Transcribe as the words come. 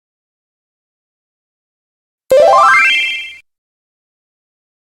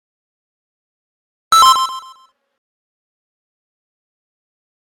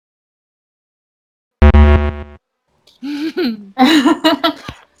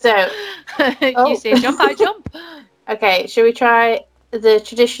So, You say jump, I jump. okay, should we try the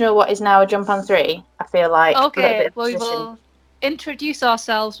traditional what is now a jump on 3? I feel like a little Okay, bit of we position. will introduce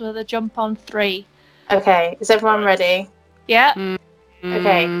ourselves with a jump on 3. Okay, is everyone ready? Yeah.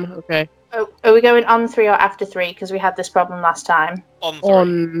 Okay. Okay. Oh, are we going on 3 or after 3? Because we had this problem last time. On 3.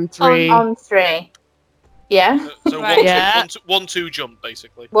 On 3. On 3. Yeah? So Right. 1, 2 jump,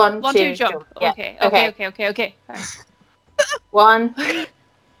 basically. 1, 1, 2, 2, jump. Yeah. Okay. 1,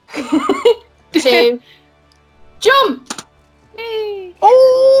 2, jump! Yay.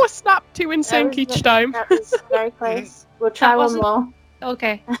 Oh, snap! 2 in sync each time. That was very close. We'll try one more.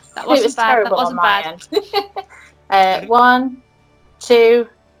 Okay. That It wasn't was bad. terrible That wasn't on my bad. end. 1, 2,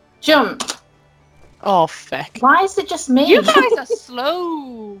 jump! Oh, feck. Why is it just me? You guys are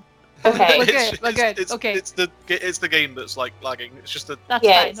slow. Okay. We're good. We're good. Okay. It's the game that's like lagging. It's just the. That's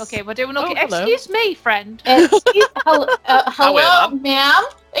Yes. fine. Okay, we're doing okay. Oh, hello. Excuse me, friend. Hello, man. ma'am.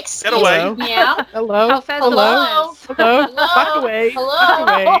 Excuse away. me, ma'am. Hello. How fares the Hello. waters? Hello. Hello. Back away. Hello.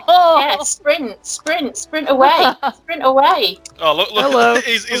 Back away. Yeah, sprint away. Sprint away. Oh look! Hello.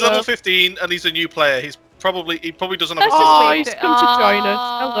 He's Hello. level 15 and he's a new player. He probably doesn't have a Let's just Oh, system. wait he's for- come to join us.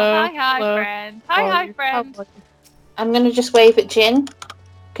 Oh, Hello. Hi, Hello. friend. Hi, friend. I'm gonna just wave at Jin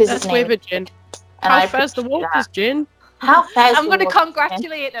because Let's his wave name. at Jin. And How I fares the appreciate waters, Jin? How fares I'm the going to waters, Jin?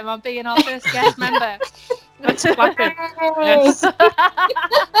 congratulate him on being our first guest member. Let's clap it. Yay. Yes.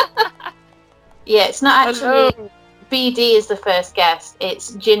 Yeah, it's not actually Hello. BD is the first guest.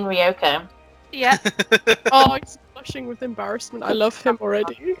 It's Jin Ryoko. Yeah. Oh, he's blushing with embarrassment. I love him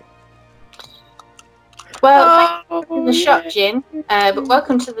already. Well, Oh, thank you for the shot, Jin. But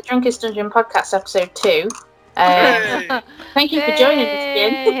welcome to the Drunkest Dungeon podcast, episode 2. Hooray. Thank you for joining us,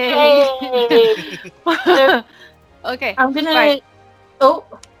 Jin. Yay. Yay. Okay. I'm gonna. Right. Oh,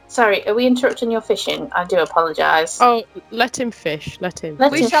 sorry. Are we interrupting your fishing? I do apologise. Oh, let him fish. Let him.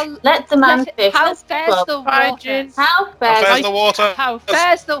 Let We him- shall let the man fish. How Let's fares go. the Bye, waters? Jin. How How fares? fares the water? How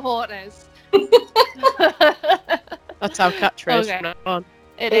fares the waters? That's our catchphrase Okay. from now on.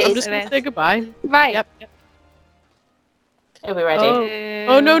 It I'm is. I'm just it going to is. say goodbye. Right. Yep. Are we ready?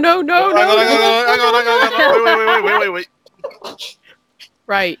 Oh. Oh, no, no, no, Hang on, no, no. Wait.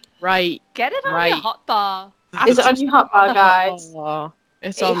 Right. Get it on Right. your hot bar. Is it on your hotbar, guys? Oh,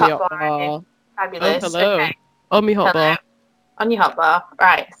 it's Hey, on the hot hot bar. bar. Fabulous. Oh, hello. Okay. On me hot bar. On your hotbar.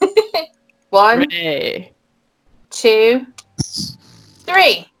 Right. 1, Ready. 2,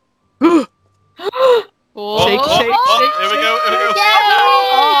 3. Oh, Shake, shake, shake, Here we go.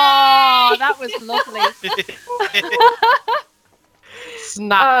 Oh, that was lovely.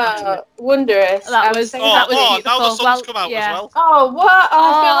 Snap. Wondrous. That I'm was so that was now beautiful. the sun's Well, come out yeah. as well. Oh, what? Oh,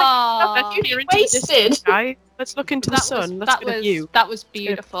 Oh, I feel like You're I'm into the wasted. distance, guys. Let's look into the that sun. was Let's get a view. that was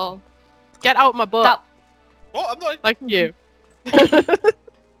beautiful. Get out my butt. That What? I'm not. Like you.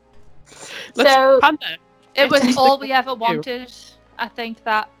 So- Panda. it was It's all the we ever view. wanted. I think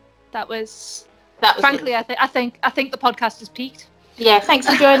that was That was frankly. it. I think the podcast has peaked. Yeah, thanks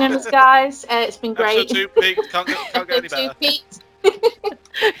for joining us, guys. It's been great. Episode 2 peaked. Can't get any Episode 2 better. peaked.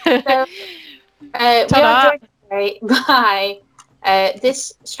 We are Ta-da. joined today by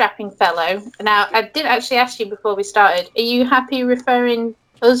this strapping fellow. Now, I did actually ask you before we started, are you happy referring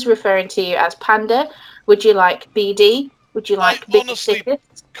to you as Panda? Would you like BD? Would you like Big honestly- Sticker?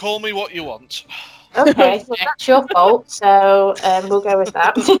 Call me what you want. Okay, well, that's your fault, so we'll go with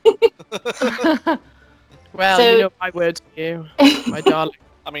that. Well, So- you know my words for you, my darling.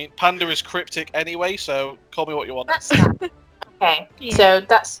 I mean, Panda is cryptic anyway, so call me what you want. That's fine. Okay, Yeah. so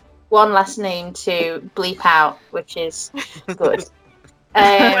that's one less name to bleep out, which is good.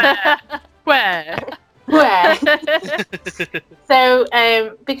 Where? Where? So,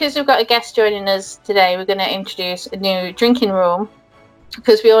 because we've got a guest joining us today, we're going to introduce a new drinking rule,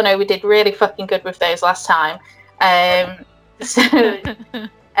 because we all know we did really fucking good with those last time. So,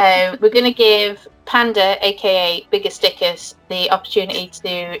 we're going to give Panda, aka Bigger Stickers, the opportunity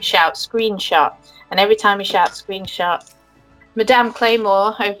to shout screenshot. And every time he shouts screenshot, Madame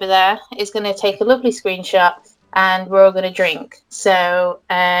Claymore over there is going to take a lovely screenshot and we're all going to drink. So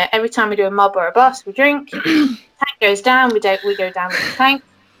every time we do a mob or a boss, we drink. Tank goes down, we go down with the tank.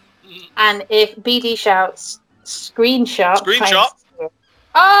 And if BD shouts screenshot.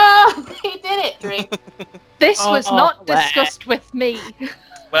 Oh, he did it, drink. This was Oh, not where? discussed with me.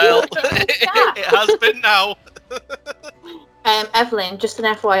 Well, that? it has been now. Evelyn, just an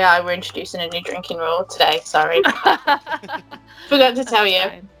FYI, we're introducing a new drinking rule today. Sorry. Forgot to tell you.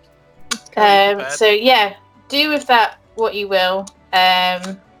 So yeah, do with that what you will.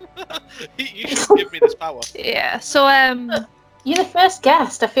 You should give me this power. Yeah. So You're the first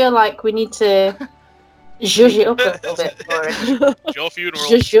guest. I feel like we need to, Zhuzh it up a little bit for it. It's your funeral.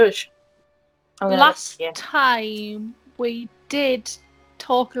 Zhuzh. Last time we did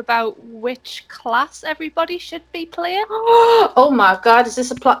talk about which class everybody should be playing. Oh my god, is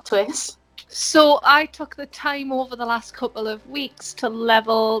this a plot twist? So I took the time over the last couple of weeks to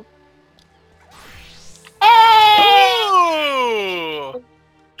level. Hey! Ooh!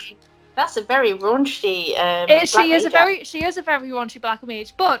 That's a very raunchy. She is a very raunchy black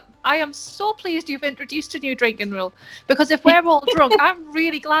mage, but I am so pleased you've introduced a new drinking rule, because if we're all drunk, I'm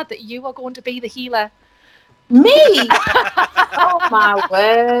really glad that you are going to be the healer. Me? Oh my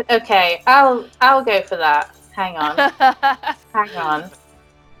word. Okay, I'll go for that. Hang on. Hang on.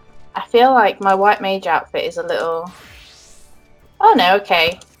 I feel like my white mage outfit is a little. Oh no,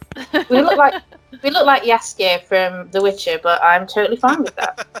 okay. We look like Jaskier from The Witcher, but I'm totally fine with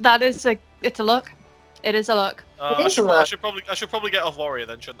that. It's a look. It is a look. It is a I look. should probably get off warrior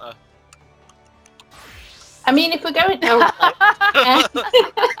then, shouldn't I? I mean, if we're going,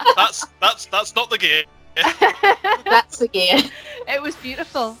 That's not the gear. that's the gear. It was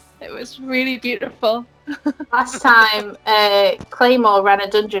beautiful. It was really beautiful. Last time, Claymore ran a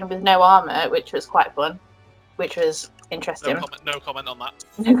dungeon with no armor, which was quite fun, which was interesting. No comment on that.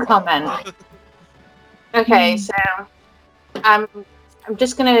 No comment. Okay, so I'm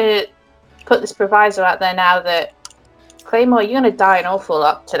just gonna put this proviso out there now that Claymore, you're gonna die an awful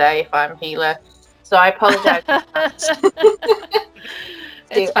lot today if I'm healer. So I apologise.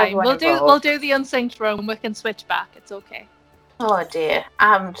 It's fine. everyone We'll involved. do the unsynced room. We can switch back. It's okay. Oh dear,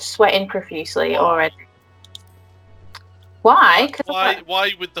 I'm sweating profusely already. Why? 'Cause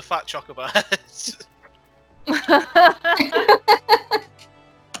Why with the fat chocobo?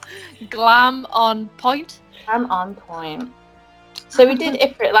 Glam on point. I'm on point. So we did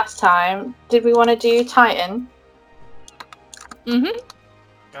Ifrit last time. Did we want to do Titan? Mhm.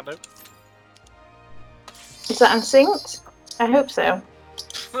 Can do. Is that unsynced? I hope so.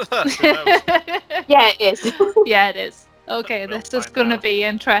 Who knows? Yeah, it is. Yeah, it is. Okay, We'll this is find going to out. be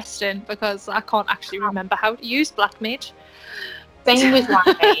interesting because I can't actually remember how to use Black Mage. Same with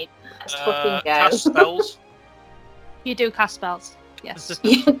White Mage. Let's fucking Cast go. spells. You do cast spells. Yes,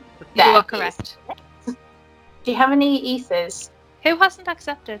 You you are correct. Do you have any ethers? Who hasn't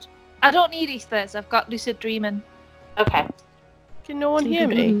accepted? I don't need ethers. I've got lucid dreaming. Okay. Can no one hear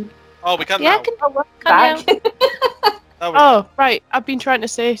me? Oh, we can Yeah, now. Oh, welcome Come back. There we go. Oh, right. I've been trying to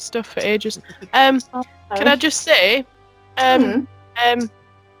say stuff for ages. Can I just say, Hmm.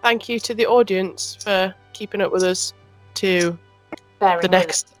 thank you to the audience for keeping up with us to Very the good.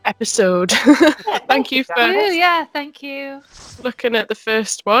 next episode. Thank you for Ooh, yeah, thank you. looking at the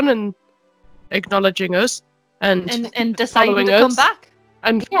first one and acknowledging us and And deciding Following to come us. back.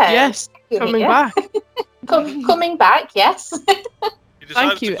 Yeah. yes, coming Yeah. back. Coming back, yes. You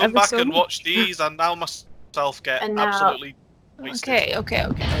decided you to come ever back so and much. watch these, and now myself get And now- absolutely wasted. Okay.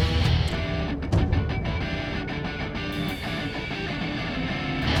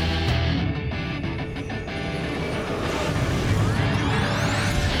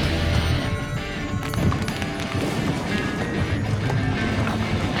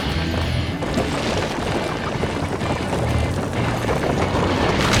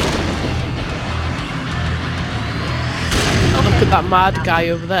 Look at that mad guy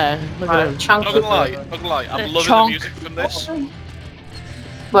over there. Look at him. Chunk Not gonna lie, I'm loving Chonk. the music from this.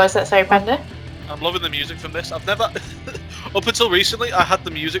 What is that, sorry, Panda? I'm loving the music from this. I've never, up until recently, I had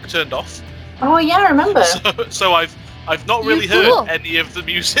the music turned off. Oh yeah, I remember. So I've not You really fool. heard any of the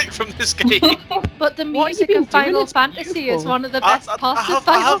music from this game. But the What have you music been of Final doing? It's Fantasy is beautiful. one of the best parts of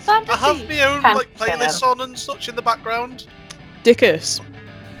Final Fantasy. I have my own Can't like playlists on and such in the background. Dickus,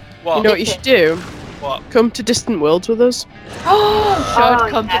 What? you know what you should do? What? Come to Distant Worlds with us.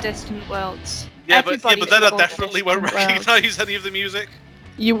 Should come yeah. to Distant Worlds. Yeah, but Everybody then I should go to definitely won't Distant Worlds. recognise any of the music.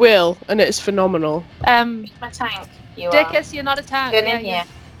 You will, and it's phenomenal. My tank. You are. Dickus, you're not a tank. Get Yeah, in yeah.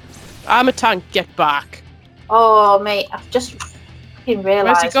 here. I'm a tank. Get back. Oh mate, I've just fucking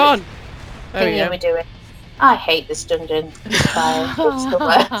realised. Where's he gone? There we Thing go. we're doing. I hate this dungeon. This fire. It's the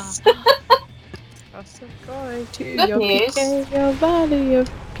worst. Going to Good your news. PK, your valley of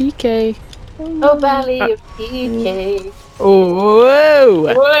PK. Oh, Valley of PK. Oh,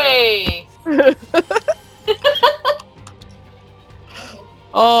 whoa! Way.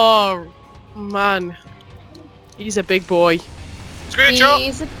 Oh, man. He's a big boy. Screenshot!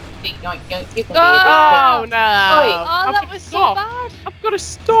 He's a big yoink yoink. You can Oh, be no. Oi. Oh, that was so stop. bad. I've got to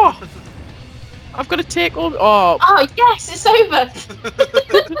stop. I've got to take all. Oh, Oh yes, it's over.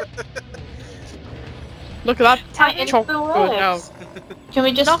 look at that. Titan chonk the going down. worst. Can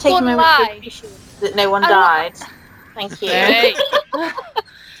we just Not take a gonna moment to lie. appreciate that no one I don't- died? Thank you. Hey.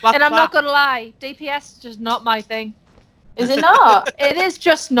 And I'm not gonna lie, DPS is just not my thing. Is it not? It is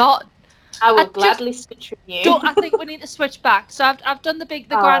just not. I I will just gladly switch with you. I think we need to switch back. So I've done the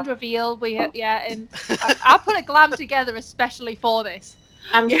grand reveal. And I put a glam together especially for this.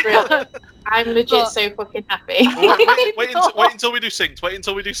 I'm thrilled. I'm legit so fucking happy. Wait until we do syncs. Wait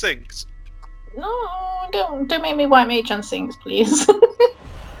until we do syncs. No, don't make me white mage on things, please.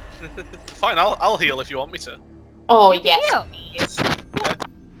 Fine, I'll heal if you want me to. Oh You can yes, heal. please.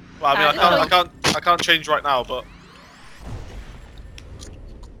 Well, I mean, I can't change right now, but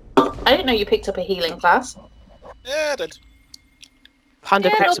I didn't know you picked up a healing class. yeah, I did. Panda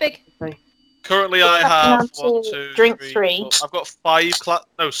Yeah, no pets. big. Currently, I Stepping have on to 1, 2, drink 3, three. 4. I've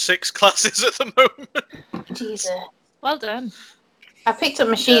got 6 classes at the moment. Jesus. Well done. I picked up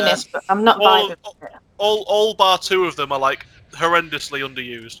machinist, but I'm not vibing with it. All bar 2 of them are like horrendously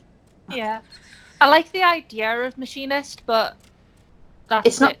underused. Yeah. I like the idea of machinist, but that's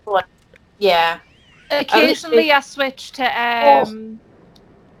It's not it. fun. Yeah. Occasionally, I switch to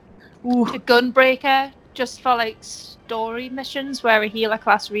Gunbreaker just for like story missions where a healer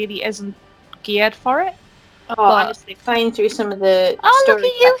class really isn't geared for it. Oh, But- honestly, playing through some of the Oh, look story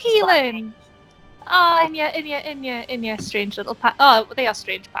at you quests is like- healing! Oh, in your strange little pants. Oh, they are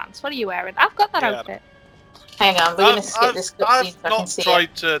strange pants. What are you wearing? I've got that Yeah. outfit. Hang on, we're gonna skip this cutscene so I can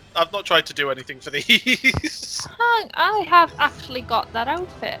see it. I've not tried to do anything for these. I have actually got that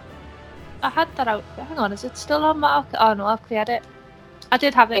outfit. I had that outfit. Hang on, is it still on my? Oh no, I've cleared it. I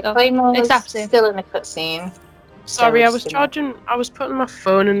did have it The though. Claymore is Exactly. still in the cutscene. Sorry, I So was stupid. charging. I was putting my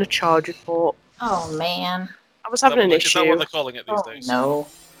phone in the charger port. Oh man. I was having an Is that what issue. they're calling it these Oh days? no.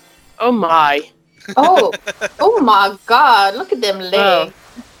 Oh my. Oh. Oh my god, look at them legs.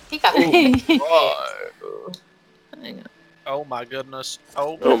 He got Oh. Oh my goodness.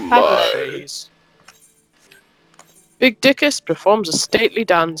 Oh Oh my my. days. Big Dickus performs a stately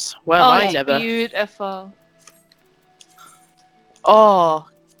dance. Well, Oh, I it's never. beautiful. Oh,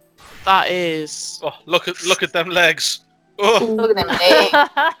 that is. Oh, look at them legs. Oh, Look at them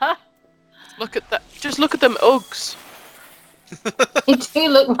legs. Look at that. Just look at them Uggs. They do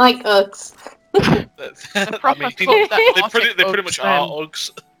look like Uggs. The proper mean, cut, that they Arctic pretty much Uggs, are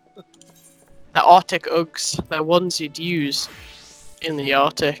Uggs. The Arctic Uggs. They're ones you'd use in the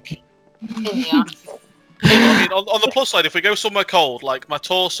Arctic. In the Arctic. I mean, on the plus side, if we go somewhere cold, like my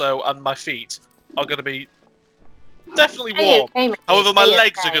torso and my feet are going to be definitely warm. However, my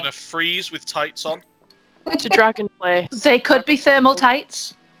legs are going to freeze with tights on. To Dragon Play. They could be thermal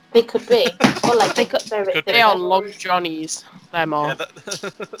tights. They could be. Or like They could- Could be. They are long Johnnies. Them Yeah, are.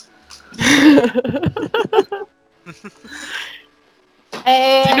 Do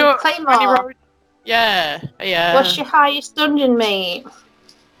you know Claymore, Yeah, yeah. what's your highest dungeon, mate?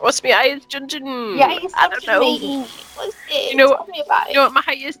 What's my highest dungeon? Yeah, highest I don't dungeon, know. mate. What's it? You know- Tell me about it. You know what my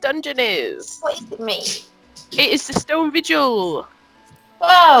highest dungeon is? What is it, mate? It is the Stone Vigil.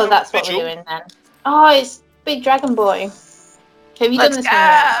 Oh, that's what Vigil. we're doing then. Oh, it's Big Dragon Boy. Have you Let's done this one?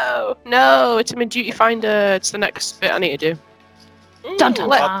 go! No, it's in my duty finder. It's the next bit I need to do. Dun, dun,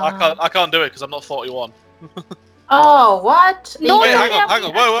 What? dun. I can't do it because I'm not 41. Oh, what? No, Wait, no, hang on, yeah, hang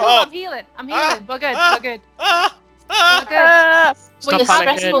on. no, Whoa, whoa, I'm healing. I'm healing. Ah, We're good. ah. We're good. Ah! We're Ah! good. Ah! Well, We it's have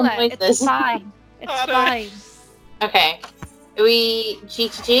stressful healer. It's noises. fine. It's Ah, no. fine. Okay. Are we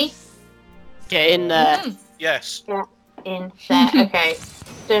G2G? Get in there. Mm. Yes. In there. Okay.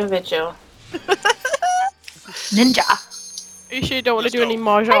 Stone Vigil. Ninja. Are you sure you don't want to Let's do any go.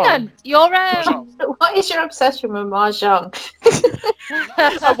 mahjong? Hang on. You're What is your obsession with Mahjong?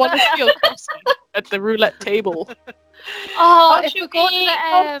 I want to feel crossy at the roulette table. Oh, What if should we go to we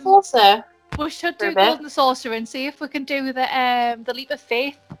the Saucer? we should for a do bit? Golden Saucer and see if we can do the leap of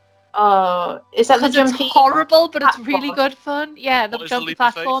faith. Oh, is that the Because it's jumpy? horrible, but it's really platform? good fun. Yeah, the What is the jumpy leap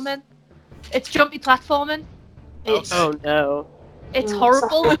of faith? platforming. It's jumpy platforming. It's, Oh no. It's Mm,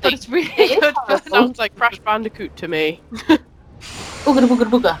 horrible, sorry. but it's really It is good horrible. fun. Sounds like Crash Bandicoot to me. booga booga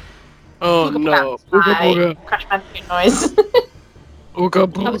booga. Oh Booga no. booga. Ooga booga. Crash Bandicoot noise.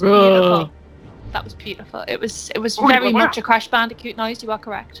 Ooga That was booga. beautiful. That was beautiful. It was Oh, very yeah. much a Crash Bandicoot noise. You are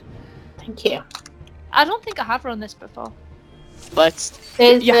correct. Thank you. I don't think I have run this before. Let's.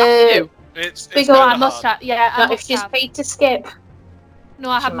 There's You have the. to. It's Big Oh, ol' I kinda must hard. have. Yeah, I Not if must she's have. paid to skip. No,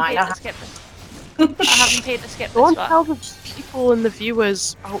 I She haven't might paid not to have. skip it. I haven't paid to skip Go this and far. tell the people and the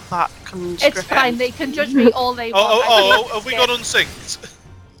viewers about that conscript. It's fine. They can judge me all they want. Oh, I have we skip. gone unsynced?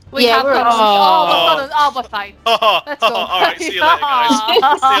 We Yeah, have we're gone. on- Oh, we're fine. Let's go. Alright, see you later, guys. See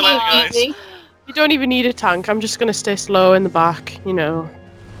you later, guys. Easy. You don't even need a tank. I'm just gonna stay slow in the back. You know,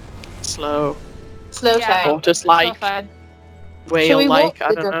 slow, Slow Yeah. time. or just So like fine. Should we whale walk like. I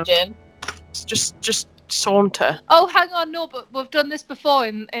the don't know. dungeon? Just saunter. Oh, hang on, no, but we've done this before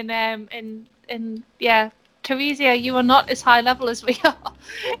in Theresia, you are not as high level as we are.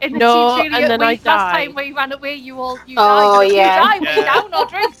 In the No, Team and then last I time we ran away, you Oh, died. yeah. You died, we down our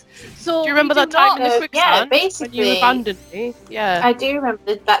drinks. So Do you remember we that time in the quicksand? Yeah, When basically. you abandoned me? Yeah. I do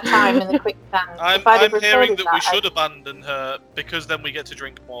remember that time in the quicksand. I'm If I'd have hearing recorded that we should abandon her because then we get to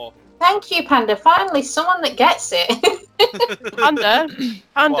drink more. Thank you, Panda. Finally, someone that gets it.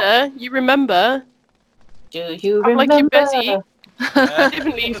 Panda, you remember? Do you I'm like remember? you're busy. Yeah.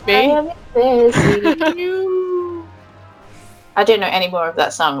 Didn't leave I me. am busy. I don't know any more of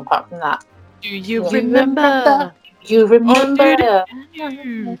that song apart from that. Do you Do you remember? You remember? Yeah.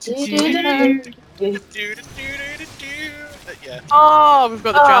 Oh, we've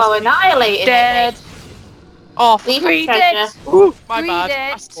got the Oh, jazz. annihilated Dead. it. Off. Leave Read it, treasure. it. Ooh, my Read bad. it.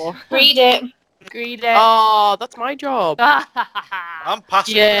 That's all. Read it. Agreed it. Oh, that's my job. I'm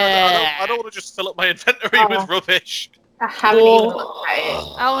passing. Yeah. I don't want to just fill up my inventory Oh. with rubbish. I haven't even looked at it.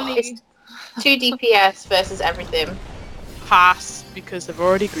 I only. It's 2 DPS versus everything. Pass, because they've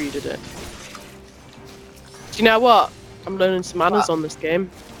already greeted it. Do you know what? I'm learning some manners on this game.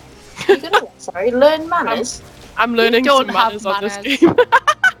 You're gonna sorry, learn manners. I'm learning don't some have manners on this manners. game.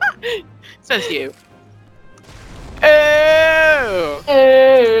 Says you. Oh!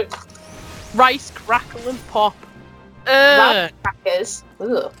 Rice, crackle, and pop. Rice crackers.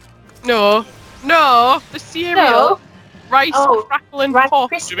 Ugh. No. The cereal. No. Rice, Oh, crackle, and Rice pop.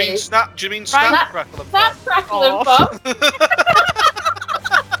 Do you mean Krispies. snap? Do you mean snap? Snap. Crackle and Snap, pop? crackle, and Oh. pop.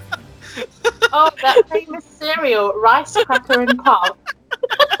 Oh, that famous cereal, rice, cracker, and pop.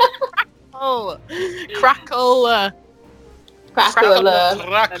 Oh. Crackle. Crackle.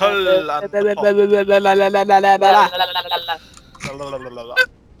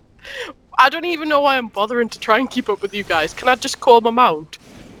 I don't even know why I'm bothering to try and keep up with you guys. Can I just call my mount?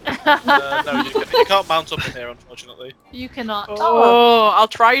 No, you can't mount up in here, unfortunately. You cannot. Oh, I'll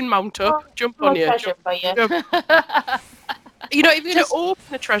try and mount up. Jump More on you. treasure for you. You're not even going Just- to open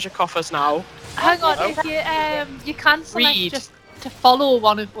the treasure coffers now. Hang on, No. if you can select Read. just to follow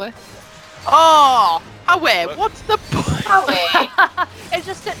one of us. Oh, Howie, what's the point? Howie. It's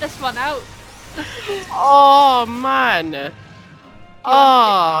just sit this one out. Oh, man.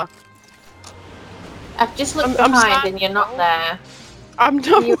 Oh, I've just looked I'm behind sad and you're not there. I'm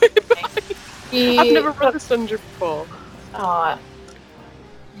done You- with You, I've never run this dungeon before. Oh,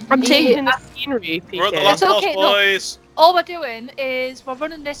 I'm You- taking in the scenery, We're at the PK. last boss, okay, look. boys. All we're doing is we're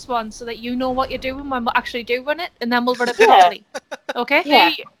running this one so that you know what you're doing when we actually do run it, and then we'll run it Yeah. properly. Okay? Yeah.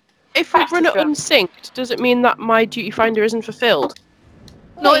 Hey, if we run it unsynced, does it mean that my duty finder isn't fulfilled?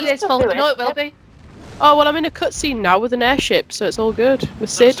 No, Yeah, it you is still full. do it. No, it will be. Oh, well, I'm in a cutscene now with an airship, so it's all good.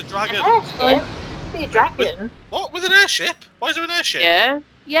 With There's Sid. a dragon. airship. Be a dragon. What? With an airship? Why is there an airship? Yeah,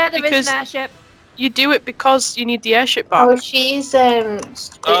 Yeah, there is Because- an airship. you do it because you need the airship back. Oh, she's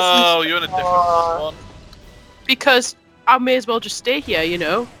Oh, you're in a different Oh. one. Because I may as well just stay here, you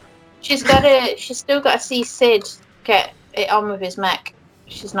know? She's still got to see Sid get it on with his mech.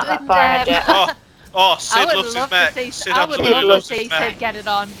 She's not that And, far ahead yet. Oh, Sid I would loves his love mech. to see. Sid I would absolutely love to loves see his mech. Sid get it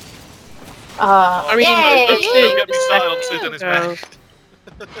on. Oh, I mean, yay! Don't get me started on Sid and his No. mech.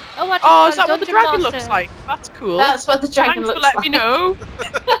 Oh, Oh, is that what the dragon looks like? That's cool. That's what the dragon Thanks for looks letting like. me know.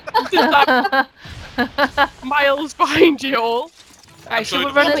 Miles behind you all. Right, sure so we're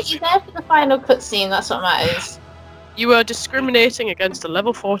it'll Yeah, running. but you're there for the final cutscene. That's what matters. You are discriminating against a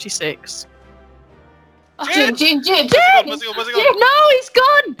level 46. Jin. Where's he gone? No, he's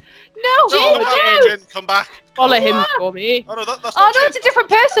gone. No, No, Jin, no, Jin, come back. Follow him for me. Oh no, that's Oh not no, Jin. it's a different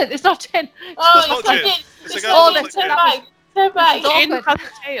person. It's not Jin. Oh, That's it's not not Jin. Jin. It's a It's guy not that Jin. looks Turn like Jin. back. Turn back. It's Jin awkward. has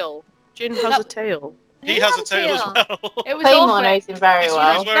a tail. Jin has a tail. He has a tail as well. It was Claymore awkward. knows him very He's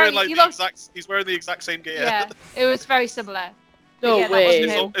well. wearing like He the looks- exact. He's wearing the exact same gear. Yeah, it was very similar. No yeah, that way. wasn't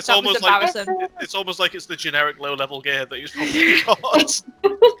It's, him. al- it's That almost was like embarrassing. it's almost like it's the generic low-level gear that he's probably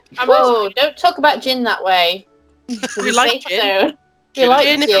got. Whoa, don't talk about Jin that way. This is We a like safe Jin. zone. We like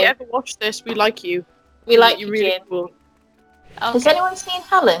Jin, if you Jin. ever watch this, we like you. We like you you, really Jin. cool. Has anyone seen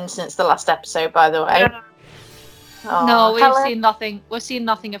Helen since the last episode, by the way? Yeah. Oh, No, we've Helen? seen nothing. We've seen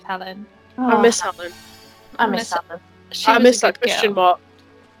nothing of Helen. Oh, I miss Helen. I miss Helen. She I was miss a that good question girl.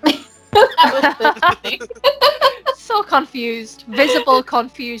 mark. That was So confused. Visible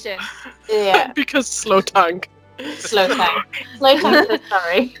confusion. yeah, Because slow tank. slow tank. Slow tank said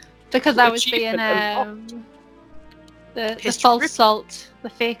sorry. Because I was being Achievement unlocked. the History. false salt, the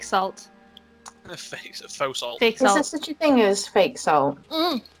fake salt, Faux salt. fake Is there salt. such a thing as fake salt?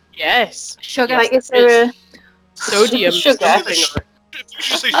 Yes. Sugar. Like, is there a Sodium. Sugar. something. Did you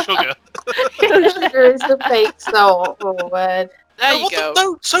just say sugar? sugar is the fake salt? Oh, word. There No, you what the- go.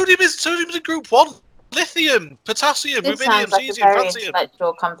 No, sodium is in group 1. Lithium, potassium, This rubidium, sounds like a cesium, very francium.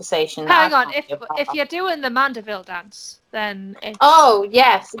 intellectual conversation. that Hang I on, can't be a part if of. you're doing the Mandeville dance, then it's... Oh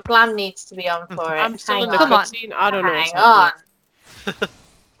yes, Glam needs to be on for it. I'm still Hang in the on. Come on. cutscene. I don't know what's Hang happening. on.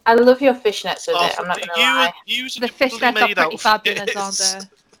 I love your fishnets with Oh, it. I'm not gonna you lie. use The fishnets are pretty fabulous, aren't they?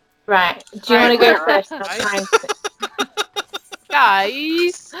 Right. Do you Right, want to go right, first? right. I'll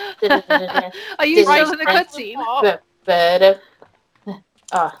Guys! Are you Right. still in the cutscene? Oh, try and...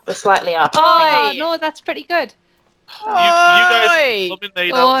 Oh, we're slightly off. Oh, Oi. no, that's pretty good. You guys Oi. plumbing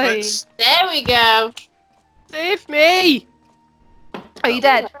made Oi. outfits. There we go. Save me! Are you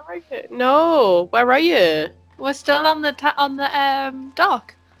dead? Where are you? No, where are you? We're still on the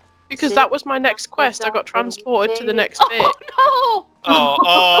dock. Because that was my next quest. I got transported to the next bit. Oh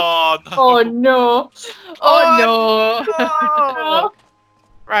Oh no! Oh no. no! Oh no! Oh.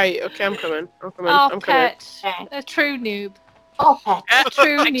 Right, okay, I'm coming. I'm coming. Oh, I'm coming. pet. Okay. A true noob. Oh, Pet. A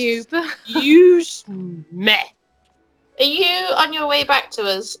true noob. Use me. Are you on your way back to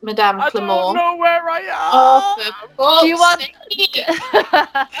us, Madame I don't Clement? know where I am. Oh, for fuck's Do you want- sake.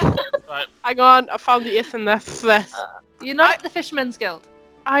 Right. Hang on, I found the Itheneth. You're not at the Fisherman's Guild.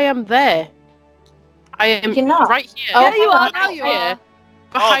 I am there. I am You're not? right here. Oh, Yeah, you are. right Now you here. are. Oh,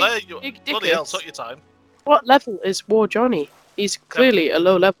 Behind there you Big Bloody hell, Dickus. took your time. What level is War Johnny? He's clearly a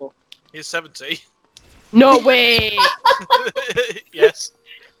low level. He's 70. No way! Yes.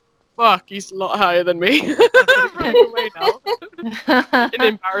 Fuck, he's a lot higher than me. I'm running away now. In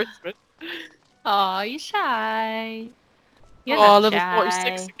embarrassment. Oh, you're shy. You're Oh, not level shy.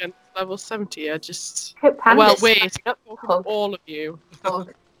 46 against level 70. I just. Put pandas. Well, wait. I'm talking to Hug. all of you. Oh,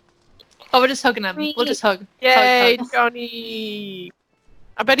 Oh, we're just hugging him. We'll just hug. Yay, Hug, hug. Johnny!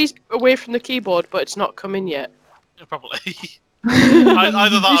 I bet he's away from the keyboard, but it's not come in yet. Yeah, probably.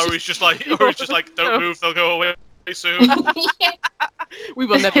 Either that or he's just like, don't move, they'll go away soon. We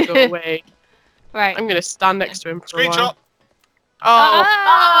will never go away. Right. I'm gonna stand next to him for a Screenshot. while. Oh,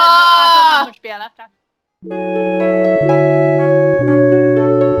 Ah, no, I don't have much beer left.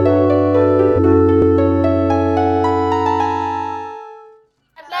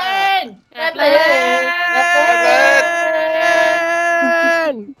 Evelyn! Evelyn!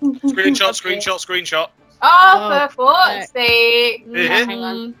 Evelyn! Screenshot. Oh, for fuck's sake! Yeah. Hang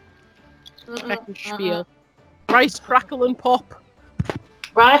on. Fucking spiel. Rice, crackle, and pop.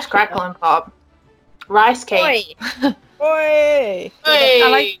 Rice, crackle, and pop. Rice cake. Oi! Hey. I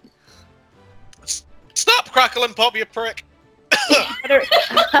like- Stop, crackle and pop, you prick. What the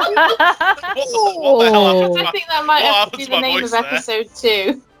Oh. hell happened to I my... think that might What have to happened be to the my name voice of there? episode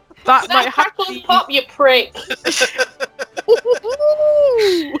 2. That might Stop, have crackle, to and be... pop, you prick!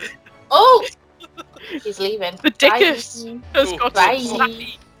 Oh! He's leaving. The Dickus Bye. has got Bye.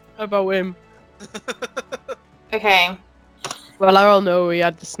 snappy about him. Okay. Well, I all know he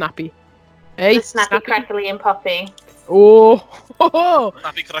had the snappy. Hey, The snappy, crackly, and poppy. Oh, ho, ho.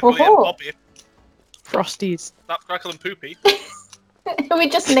 Snappy, crackly, and Oh. poppy. Frosties. Snap, crackle, and poopy. Are we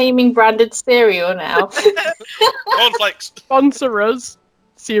just naming branded cereal now? Cornflakes. Sponsor us.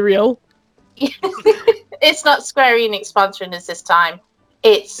 Cereal. It's not Square Enix sponsoring us this time.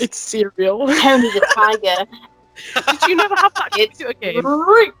 It's It's cereal. Tony the Tiger. Did you never have that It's computer game?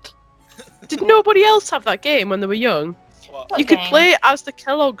 Rick. Did nobody else have that game when they were young? What? What You could game? play as the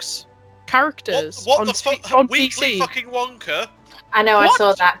Kellogg's characters What on, the Sp- fuck? on Weekly PC. fucking Wonka? I know, What? I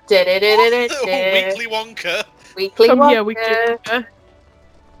saw that. Weekly Wonka? Weekly Come here, Wonka. Weekly.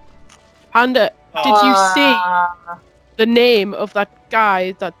 Panda, Oh. did you see Ah, the name of that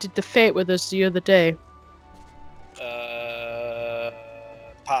guy that did the Fate with us the other day?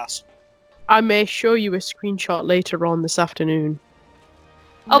 Pass. I may show you a screenshot later on this afternoon.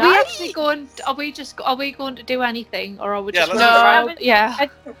 Are we Nice. actually going? Are we going to do anything, or are we Yeah, just? let's going do to- Yeah.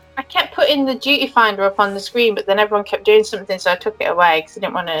 I kept putting the duty finder up on the screen, but then everyone kept doing something, so I took it away because I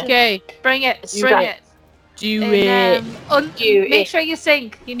didn't want to. Okay, Bring it. You Bring guys- it. do And, it. Do make it. sure you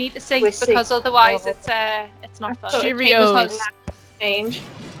sync. You need to sync We're because sync. otherwise Oh. it's not fun. thought it Cheerios. was change.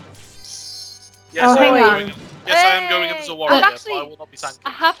 Yes, Oh, I hang am on. going. Yes, I am going as a warrior, I've but I actually- will not be tanking. I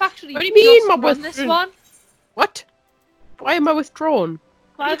have actually What do you mean, my just run this boyfriend? one. What? Why am I withdrawn?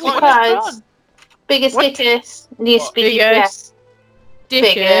 Why have you Because- withdrawn? Biggest What? Dickus needs to be Biggest.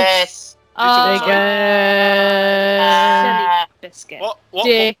 Biggest. Oh, Biggest. biscuit. What? What?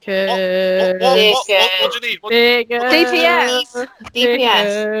 Dickers. What do you need? What? Biggest. DPS.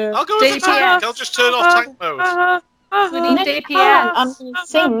 DPS. I'll go with the DPS. tank. I'll just turn off tank mode. We need No, you DPS. can't on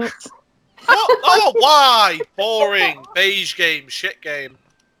synced. What? Oh, why? Boring. Beige game. Shit game.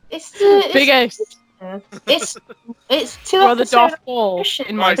 It's the Biggest. it's two Or the episode Darth Ball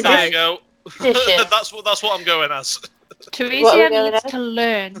in my Right, there you bag. go. Dishes. that's what I'm going as. What are we Teresia going needs at? to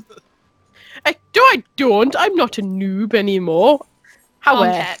learn. I don't. I'm not a noob anymore.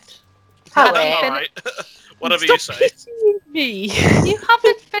 However, Content. Alright. Whatever you stop say. pitying me. You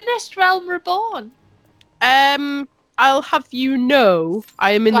haven't finished Realm Reborn. I'll have you know,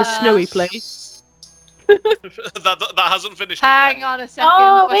 I am in the snowy place. that hasn't finished. Hang on a second.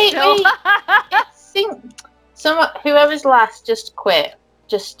 Oh, we're wait, still- wait. I think whoever's last, just quit.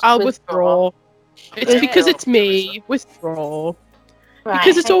 I'll withdraw. It's Yeah. because it's me. Withdraw. Right.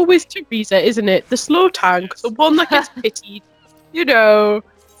 Because it's always Teresa, isn't it? The slow tank, the one that gets pitied. You know,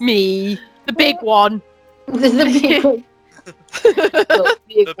 me, the big one, the big one. The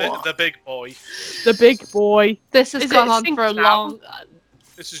big one. The big boy. the big boy. This has Is gone it on sync for a now? long.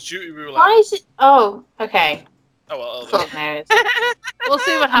 This is duty roulette. Why is it? Oh, okay. Oh well. Fuck knows. We'll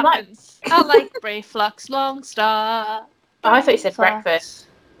see what I'm like- happens. I like Brave Flux Long Star. Oh, I thought you said Flux. breakfast.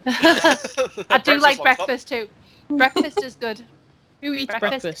 I do like on top. breakfast too. Breakfast is good. Who eats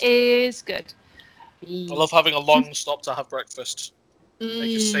Breakfast breakfast? is good. I love having a long stop to have breakfast. Make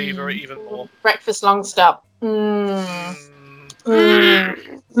you savour it even more. Breakfast long stop. Mm.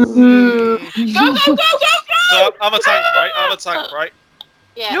 Mm. Mm. Go, go, go, go, So I'm a tank, right? I'm a tank, right?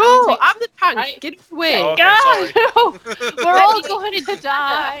 Yeah. No, take- I'm the tank. Right. Get away. Oh, okay, go! sorry. We're all going to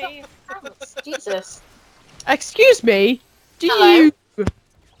die. Jesus. Excuse me. Do Hello? you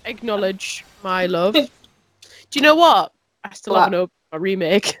acknowledge my love? Do you know what? I still What? haven't opened my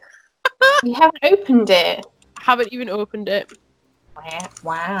remake. You haven't opened it. I haven't even opened it.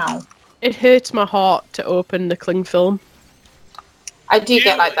 Wow. It hurts my heart to open the Kling film. I do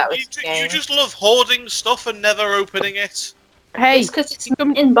get like that with you, this you game. just love hoarding stuff and never opening it. Hey, It's because it's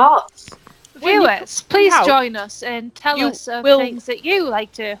come- in box. When you Viewers, please out, join us and tell you us of will- things that you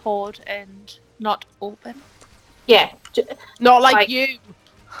like to hoard and not open. Yeah. not like like- you,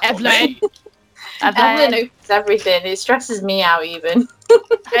 Evelyn. Evelyn opens everything. It stresses me out even.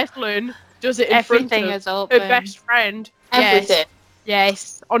 Evelyn does it in front Everything of is her open. best friend. Everything.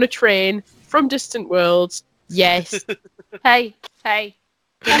 Yes, on a train from distant worlds. Yes. Hey, hey.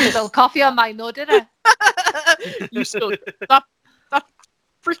 Didn't spill coffee on mine, though, did I? You still that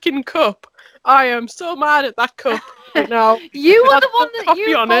freaking cup. I am so mad at that cup right now. You were That's the one got that coffee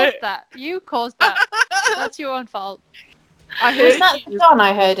you on caused it. that. You caused that. That's your own fault. I Was heard that the you. Don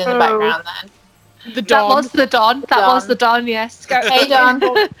I heard in the Oh. background then? The That Don. was the Don. That was Don. the Don, yes. Go. Hey Don.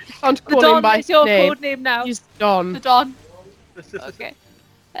 Can't The call him Don by is your name. code name now. He's The Don. Don. Okay.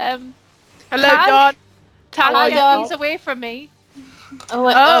 Hello, Tag? Don. Tag, Hello, get Don. these away from me. Oh,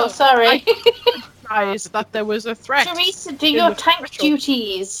 wait, Oh, oh sorry. Surprised that there was a threat. Teresa, do in your the tank threshold.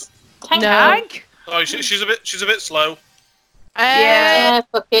 duties. Tank No. Tag? Oh, she's a bit slow. Yeah. Yeah,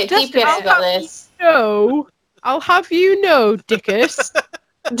 fuck it. Just DPS about got this. No, I'll have you know, Dickus.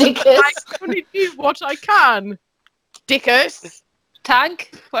 Dickus. I only do what I can. Dickus.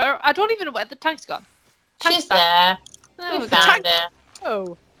 Tank? Where? I don't even know where the tank's gone. She's there. There We we go. found her.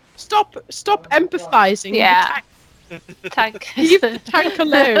 Oh, stop empathizing. Yeah. Tank. Leave the tank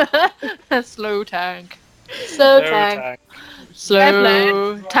alone. Slow tank. So No tank. tank. Slow.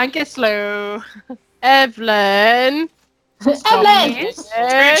 Evelyn. Tank is slow. Evelyn. Evelyn!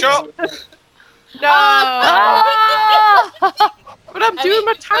 Screenshot. No. Ah! But I'm I doing mean,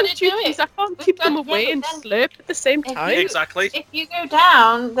 my we've gotta tank do duties. it. I can't We've keep got them to do away it and then. slurp at the same If time. Exactly. If you go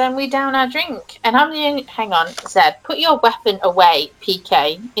down, then we down our drink. And how many? Hang on, Zed. Put your weapon away,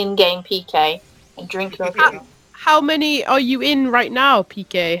 PK, in-game PK, and drink your drink. How many are you in right now,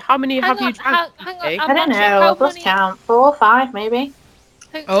 PK? How many have you drank? hang PK? on. I don't know. I've lost count. 4 or 5, maybe.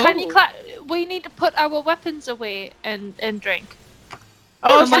 Can you Oh. we need to put our weapons away and drink.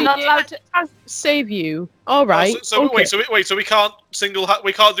 Oh, And so we're not you allowed to. can't save you. All right. Oh, so okay. wait, so we can't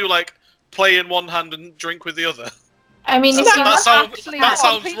we can't do like play in one hand and drink with the other. I mean, if That you That sounds actually that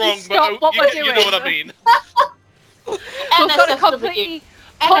sounds completely wrong, stop but what we're you know doing. what I mean. We've got to NSFW. completely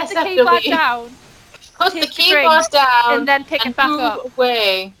put the keyboard NSFW. down Put the take the keyboard drink, down and then pick and it back move up.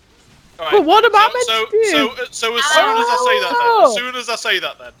 away. Alright, But what am I meant so, to do? so as soon as I say that, then, Oh. as soon as I say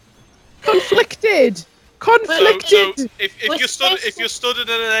that, then. Conflicted. So Conflicted. if We're you're stood supposed to- in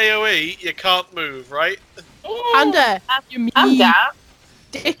an AOE, you can't move, right? Panda, you mean I'm down.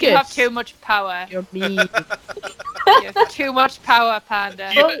 Dickus. You have too much power. You're mean. You have too much power,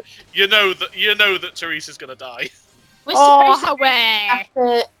 Panda. You know that Teresa's gonna die. We're Oh, supposed to how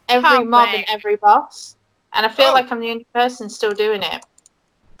after every How mob way. and every boss. And I feel Oh. like I'm the only person still doing it.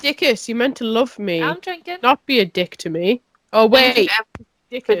 Dickus, you meant to love me, I'm drinking. not be a dick to me. Oh Thank you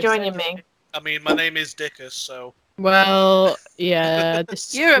wait, for Dickus. joining me. I mean, my name is Dickus, so Well, yeah, this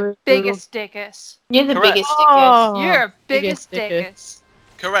is You're a true. biggest dickus. You're the Correct. biggest stickers. Oh, You're a biggest biggest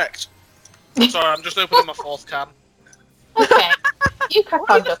dickus. correct. Sorry, I'm just opening my 4th can. Okay. You crack What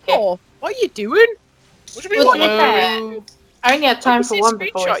are on, you Ducky. for? What are you doing? What do you mean? Well, What? to be fair, I only had time for one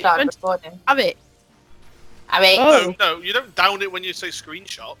before we started recording. Have it. I mean, Oh. No, you don't down it when you say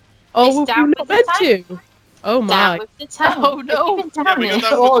screenshot. Oh, It's well, down you with not the meant time. to. Oh down my. with the tank. Oh, no. If you Yeah, can we down go it,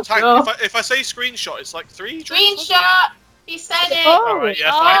 down with the oh, tank. no. If I say screenshot, it's like 3 drinks. wasn't it? Screenshot! He said it! Oh, Alright,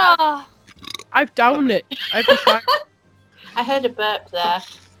 yeah, fine. Ah, I've downed it. I've been trying. I heard a burp there.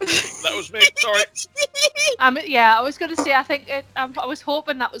 That was me. Sorry. yeah, I was going to say, I was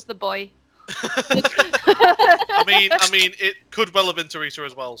hoping that was the boy. I mean, it could well have been Teresa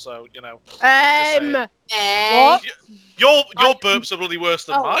as well. So you know. What? Your burps are bloody worse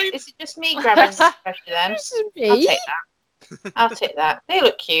than Oh, mine. is it just me grabbing the pressure then? This is I'll me. take that. I'll take that. They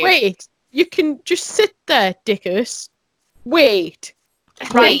look cute. Wait, you can just sit there, Dickus. Wait.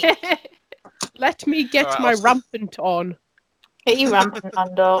 Right, let me get Alright, my I'll- rampant on. Get you rampant,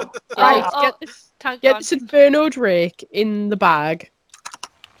 Andor. Right, Oh, get this, tank get on. this Inferno Drake in the bag.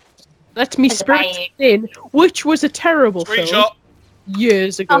 Let me In the spirit bag. it in, which was a terrible film Screenshot.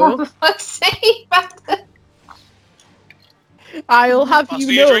 years ago. Oh, for fuck's sake. I'll have The you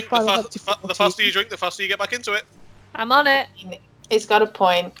faster know drink, if I'll have to the faster you drink, the faster you get back into it. I'm on it. It's got a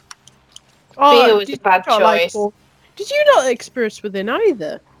point. Oh, Theo was did a bad you not like choice. Paul? Did you not like Spirits Within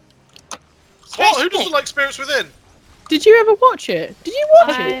either? What? Who doesn't like Spirits Within? Did you ever watch it? Did you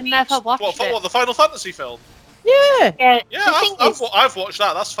watch I it? never watched What? it. What? The Final Fantasy film? Yeah, Yeah, Yeah, the thing is, I've watched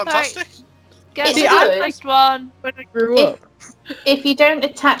that. That's fantastic. Get It's the good. first one. when I grew If- up. if you don't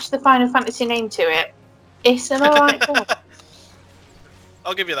attach the Final Fantasy name to it, it's an alright film.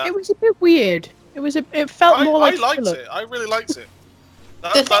 I'll give you that. It was a bit weird. It felt more like I liked filler. it. I really liked it. The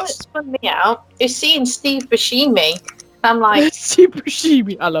thing that spun me out is seeing Steve Buscemi. I'm like, Steve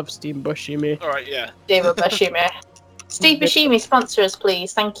Buscemi. I love Steve Buscemi. all right. Yeah. David Buscemi. Steve Buscemi, sponsor us,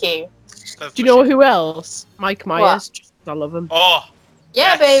 please. Thank you. Do you know who else? Mike Myers. Just, I love him. Oh,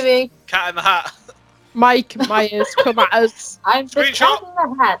 Yeah, Yes. baby. Cat in the Hat. Mike Myers, come at us. I'm the Screenshot. cat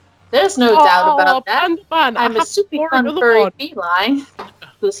in the hat. There's no doubt about that. Panda Man, I I'm a have to super score fun another furry one. feline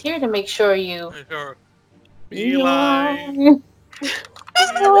who's here to make sure you. Beeline.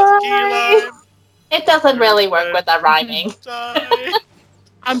 Beeline. It doesn't really work with that rhyming. Die.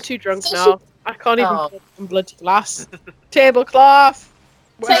 I'm too drunk now. I can't even Oh. put some bloody glass. Tablecloth.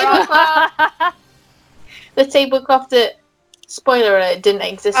 Where are- Tablecloth. The tablecloth that, spoiler alert, didn't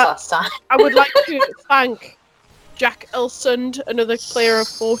exist last time. I would like to thank Jack Elsund, another player of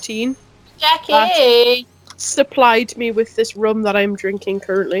 14, Jackie! supplied me with this rum that I'm drinking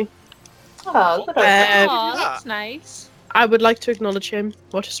currently. Oh, good old Oh, that's nice. I would like to acknowledge him.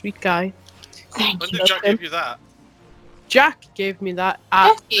 What a sweet guy. Thank When you. did Jack give you that? Jack gave me that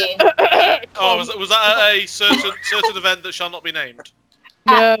at Jackie! Oh, was that at a certain event that shall not be named?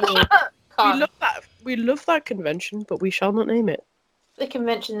 no. We Con, love that. We love that convention, but we shall not name it. the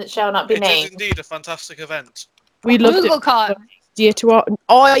convention that shall not be It is named. indeed a fantastic event. We loved it. MoogleCon. Dear to our.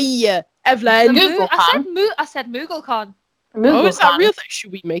 Oh yeah, Evelyn. Moogle I said MoogleCon. Oh, is that MoogleCon. real?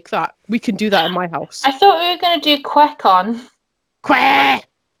 Should we make that? We can do that in my house. I thought we were going to do QuackCon. Quack!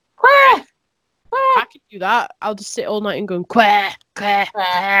 Quack! I can do that. I'll just sit all night and go quack, quack,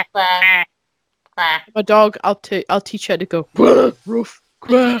 Quack! Quack! Quack! My dog, I'll teach her to go quack, roof,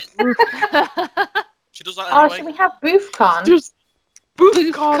 quack, roof. She does that Oh, anyway. should we have BoothCon? Just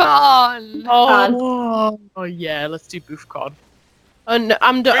BoothCon. MoogleCon. Oh yeah, let's do BoothCon. And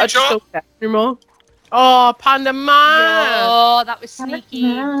I just Screenshot. don't care anymore. Oh, Panda Man! Oh, that was sneaky.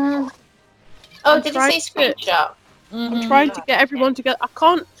 Oh, I'm did you trying say to- screenshot? I'm trying to get everyone together. I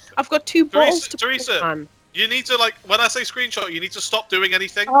can't. I've got 2 bottles to Teresa. put, man. You need to, like, when I say screenshot, you need to stop doing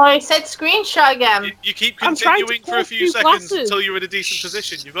anything. Oh, I said screenshot again. You keep I'm trying to continuing for pour a few 2 seconds glasses. until you're in a decent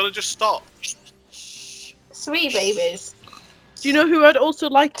position. You've got to just stop. Sweet babies. Do you know who I'd also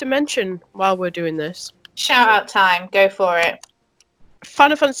like to mention while we're doing this? Shout out time. Go for it.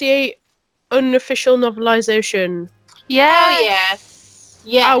 Final Fantasy VIII unofficial novelization. Yeah. Oh, yes.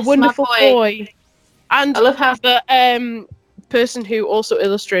 Yes, Our wonderful my boy. boy. And I love how. the person who also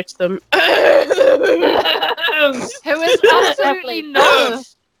illustrates them. Who is absolutely not.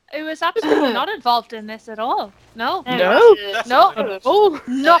 Who is absolutely not involved in this at all. No. No. Definitely. Oh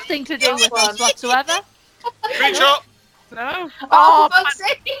Nothing to do with this whatsoever. Screenshot. no! Oh, for fuck's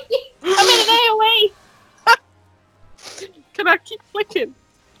sake! I'm in an AOE! Can I keep clicking?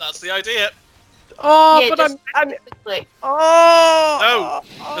 That's the idea. Oh, Yeah, but just I'm. Click. Oh.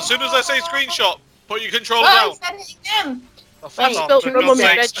 As soon as I say screenshot, put your controller Oh, down. he said it again! Oh, I fuck off, spilled for rum on God's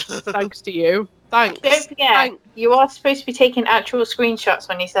my sakes. veg. Thanks to you. Thanks. Don't forget, Thanks. you are supposed to be taking actual screenshots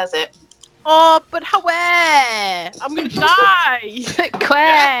when he says it. Oh, but where? I'm gonna die.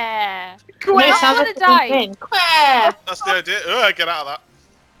 Queer. No, it sounds gonna like a die. win. Quack! That's the idea. Ugh, get out of that.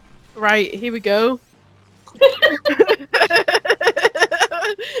 Right, here we go.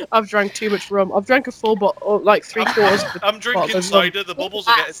 I've drank too much rum. I've drank a full bottle, like 3/4. I'm drinking cider. The bubbles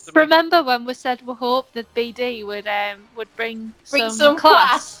are getting to me. Remember when we said we hoped that BD would bring some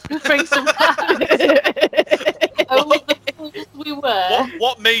class. Bring some class. Oh, the fools we were.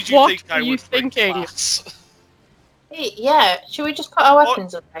 What made you What think I were you would bring thinking? class? Yeah, should we just put our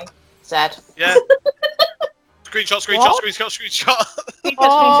weapons away? Zed. Yeah. Screenshot.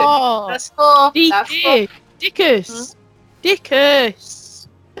 Oh, That's four. That's four. DK, Dickus, Dickus,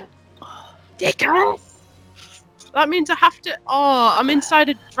 Dickus. That means I have to. Oh, I'm inside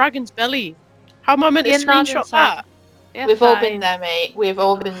a dragon's belly. How am I meant to You're not screenshot inside. that? Yeah, We've all fine. been there, mate. We've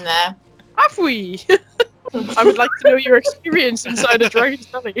all been there. Have we? I would like to know your experience inside a dragon's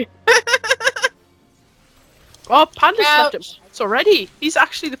belly. Oh, Panda's left at my house already. He's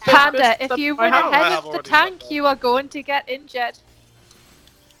actually the first Panda, person if to you my run house. I ahead have of the already tank, done that. you are going to get injured.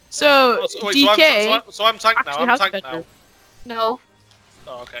 So, Wait, DK so I'm tank now. actually I'm has tank better. now. No.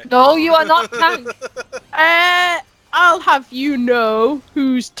 Oh, okay. No, you are not tank. I'll have you know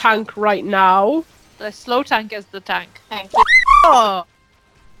who's tank right now. The slow tank is the tank. Thank you. Oh,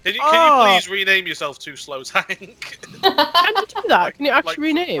 Can you Oh. please rename yourself to Slow Tank? can you do that? Can you actually Like-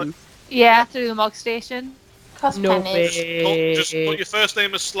 rename? Yeah, through the Mog Station. Cost No pennies. way. Just put your first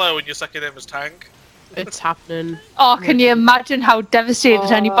name as Slow and your second name as Tank. It's happening. Oh, can you imagine how devastated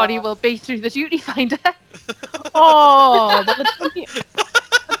Oh. anybody will be through the duty finder? Oh, but the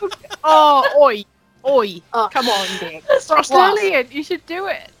oi, oi. Oh. Come on, Dick. That's What? brilliant. You should do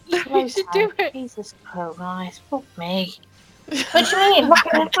it. You should do it. Jesus Christ, fuck me. What do you mean? Look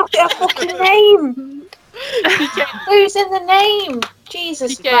at a fucking name. Who's in the name?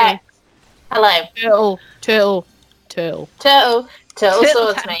 Jesus DK. Christ. Hello. Turtle. Turtle Turtle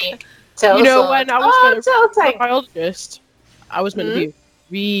swords, tank. mate. Turtle You know, swords. when I was oh, meant to turtle be a tank. biologist, I was meant to be a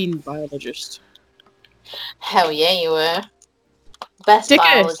green biologist. Hell yeah, you were. Best Dickens.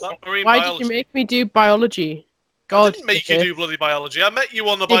 biologist. Not marine Why biology. did you make me do biology? I God, didn't make you do bloody biology. I met you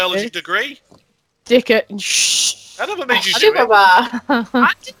on the Did biology you? degree. Dicker. Shh. I never made you do Super it. bar.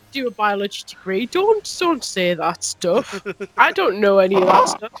 I didn't do a biology degree. Don't say that stuff. I don't know any of that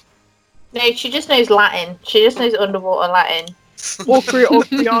stuff. No, she just knows Latin. She just knows underwater Latin.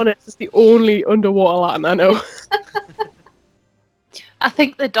 Oceanus is the only underwater Latin I know. I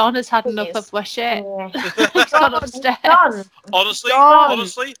think the Don has had It enough is. of my shit. Yeah. He's gone upstairs. Don. Honestly,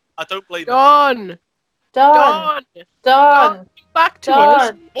 Done. I don't blame him. Don. Don. Don. Don. Back to us.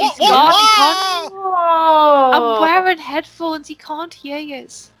 Don. What? He's What? gone, Ah! Oh. I'm wearing headphones. He can't hear you.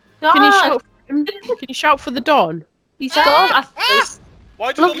 Don. Can you shout? Can you shout for the Don? He's Don. gone.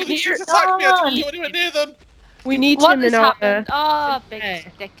 Why do Look all the here. things attack me? I Don. didn't go anywhere near them. We need What him has in our. happened? Oh, big Hey.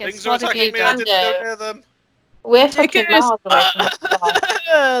 stickers. Things are What have you attacking me. I done? didn't go near them. We're fucking Dickers. miles away from this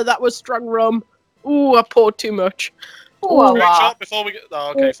guy. That was strong rum. Ooh, I poured too much. Ooh, Screenshot before we get.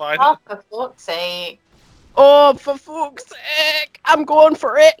 Oh, okay, fine. Oh, for fuck's sake. Oh, for fuck's sake! I'm going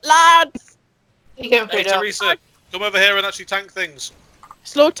for it, lads. You going for Hey, it up? Teresa, come over here and actually tank things.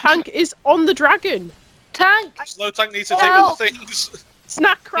 Slow tank is on the dragon. Tank! Slow tank needs to take Help. all the things.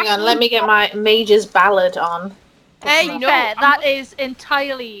 Snack crack. Hang on, let me get my Major's Ballad on. Hey, To be no, fair, I'm that is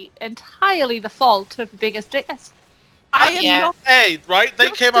entirely the fault of the biggest dickers. I am Yeah. not. Hey, right? They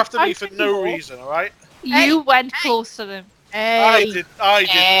Not came the after me tank for no anymore. reason, alright? You went close to them. I Hey. did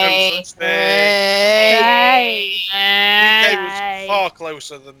Hey. no such thing. Hey. DK Hey. was far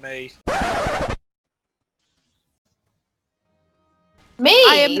closer than me. Me?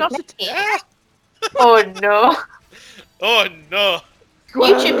 I am not a Me? Yeah. Oh no. Oh no.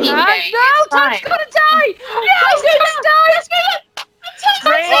 You should PK. No, Tank's Fine. gonna die! No, he's gonna die!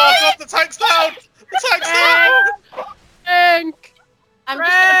 Oh god, the tank's down! The tank's down! Tank. I'm just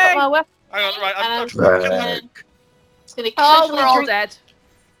gonna put my weapon. Hang on, right, I'm And trying to kill I'm him. just gonna Oh, casually we're all drink. dead.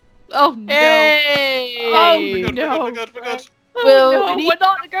 Oh no. Hey. Oh, We're good, no. we're good, we're good. Will No, we we're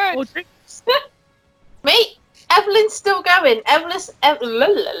not good. More drinks. Mate, Evelyn's still going.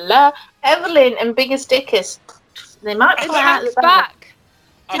 Evelyn and Biggest Dickers. They might It's come out Tank's the back. back.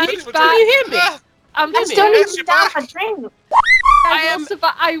 I'm Tank's ready for back. Can you hear me? Ah, I'm I'm just still Jimmy, yes, leaving you're down back. my drink.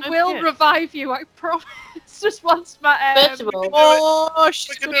 I I'm will here. revive you, I promise. Just once my First of all, Oh, she's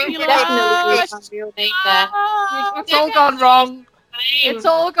We can gonna do be it. definitely like. lose my real name there. It's all gone wrong. It's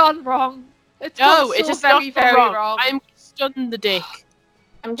all gone wrong. It's No, gone it so is very, not very wrong. wrong. I'm stunned the dick.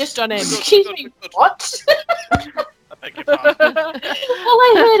 I'm just Done him. Excuse me. What? I beg your pardon. All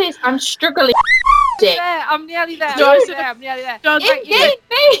I heard is I'm struggling. Dick. There, I'm nearly there. No, I'm nearly there. I'm nearly there. Done. Right, you-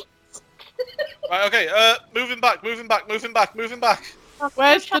 Me. Right, okay, moving back, moving back, moving back, moving back.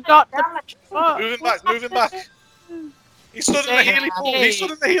 Where's the dot? Damn it. Oh, Moving back, moving back. He's stood in the healing pool. He's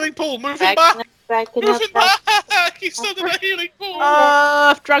stood in the healing pool. Move him Backing back. up, Move him back. He's stood in the healing pool.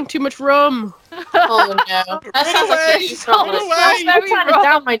 I've drank too much rum. Oh no. That sounds like away, a problem. run away. I'm trying to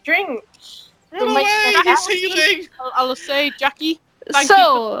down my drink. Run Don't make away. sense. He's healing. I'll say, Jackie, thank you for the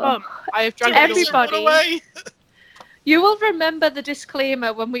So, rum. I have drank everybody- Run away. you will remember the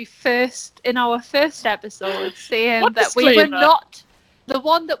disclaimer when in our first episode, saying What that we were disclaimer? not, the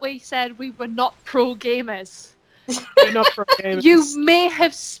one that we said we were not pro gamers. You're not pro gamers. You may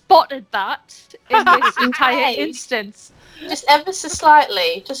have spotted that in this entire Hey. instance. Just ever so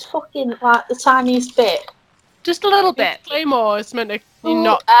slightly. Just fucking like the tiniest bit. Just a little bit. Claymore is meant to you Ooh,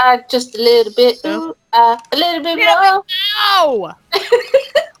 not. just a little bit. Ooh, a little bit more. No!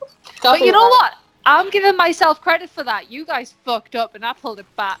 But you know what? I'm giving myself credit for that. You guys fucked up and I pulled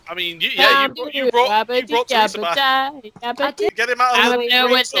it back. I mean, you brought Teresa back. I did. Get him out of the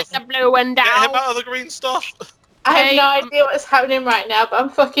green stuff. the blue one Get him down. out of the green stuff. I have Hey, no idea what's happening right now, but I'm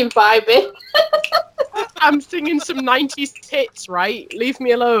fucking vibing. I'm singing some 90s hits, right? Leave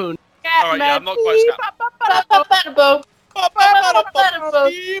me alone. Alright, yeah, I'm not quite scared. Ba-ba-ba-da-bo.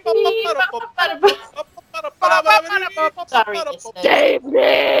 Sorry, listeners. Save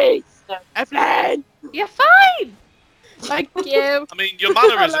me! Evelyn! You're fine. Thank you. I mean, your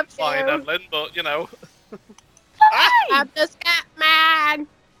manner I isn't love fine, you. Evelyn, but you know. I'm the scat man!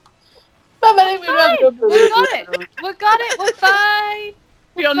 We got it. We got it. We're fine.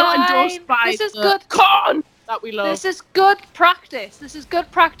 We are not Fine. endorsed by This is the good. con that we love. This is good practice. This is good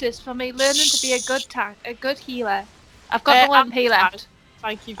practice for me learning to be a good healer. I've got no MP left.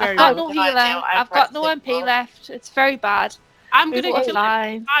 Thank you very I've got much. no good idea. healer. I I've got no pressed it MP well. left. It's very bad. I'm gonna It's kill it.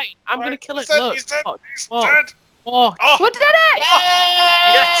 fine. Fine. I'm gonna kill it. He's dead, Look. he's dead, Oh, he's oh, dead. oh, Oh, We did it!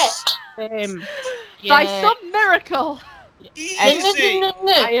 yes! him. By Yeah. some miracle. Easy! I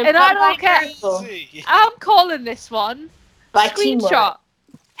am And I don't care. Easy! I'm calling this one By teamwork. screenshot.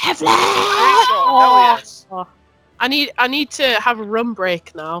 Hell yes! I need to have a rum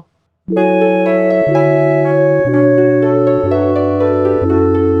break now.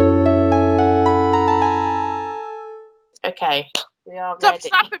 Okay, we are Stop ready.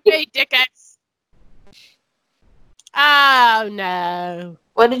 slapping me, dickheads! Oh no.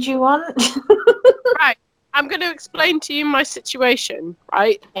 What did you want? Right. I'm going to explain to you my situation,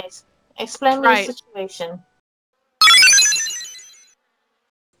 right? Yes. Explain Right. the situation.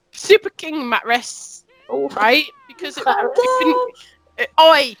 Super King mattress, Oh, right? Because it Mattress. couldn't.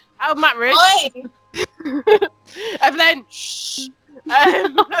 Oi! Our mattress! Oi! Evelyn! Shh!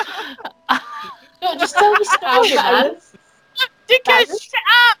 Um, No, just tell the story, man. Dickheads, Mattress. shut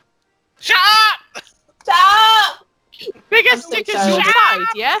up! Shut up! Stop! Biggest I'm so stickers sorry. your side,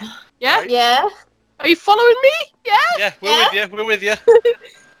 yeah? Yeah? Right. Yeah. Are you following me? Yeah? Yeah, we're with you.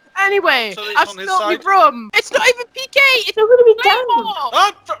 Anyway, So it's I've on his spilled my side? rum. It's not even PK, it's It's not going to be done. Claymore!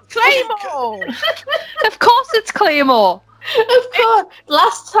 Oh, Claymore! Of course it's Claymore. Of course.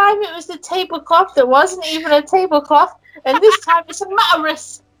 Last time it was the tablecloth. There wasn't even a tablecloth. And this time it's a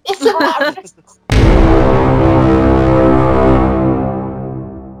mattress. It's a mattress.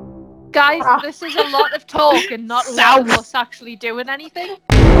 Guys, this is a lot of talk and not a lot of us actually doing anything.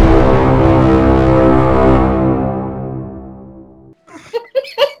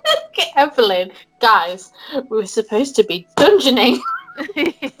 Okay, Evelyn, guys, we were supposed to be dungeoning.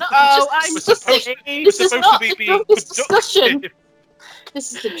 Oh, I'm We're supposed- sorry. This is supposed not to be the being drunkest discussion. productive.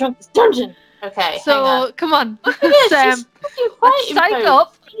 This is the drunkest dungeon. Okay, hang on. So, come on. Look at this. Sam, It's fucking let's fighting psych pose.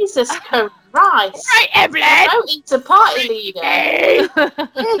 up. Jesus Christ. Right, Evelyn! Promoting to party leader. Hey!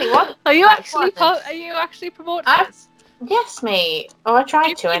 Really, what? Are you Right, actually go on then. are you actually promoting I- this? Yes, mate. Oh, I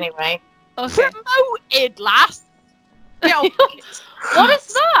tried to anyway. Okay. Promoted, lass! Yo, What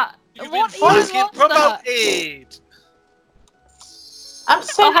is that? You've been What fucking even was that? promoted! I'm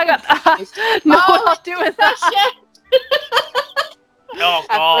so Oh, hang on. No, Oh, we're not doing that. Sasha. Oh, I've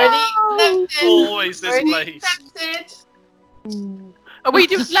God. already accepted. Always this Already place. accepted. are we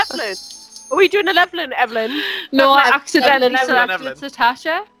doing leveling? Are we doing a leveling, Evelyn? No, I Evelyn, accidentally Evelyn, selected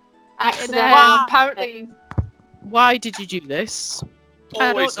Satasha. Accident. Wow. Apparently, Why did you do this? I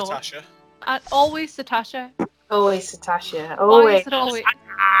Always don't know. Natasha. always Satasha. Always Satasha. Why Always. is it always?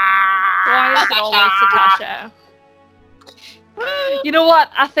 Why is it always Satasha? You know what?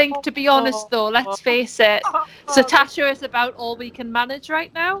 I think, to be honest, though, let's face it, Satasha is about all we can manage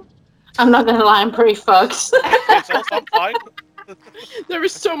right now. I'm not gonna lie, I'm pretty fucked. It's all I'm fine. There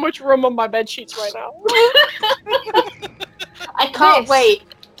is so much rum on my bed sheets right now. I can't This wait.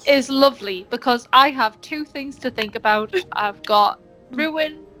 Is lovely because I have two things to think about. I've got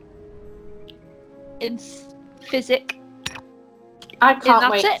ruin in physic, I and can't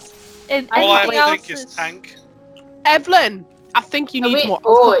that's wait. it. And I All I can't have anything to else think is tank. Evelyn, I think you need more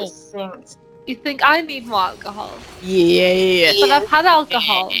Oh, alcohol. it stinks. You think I need more alcohol? Yeah. But I've had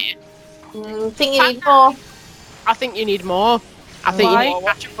alcohol. Think you need more? I think you need more. I think Why? you need to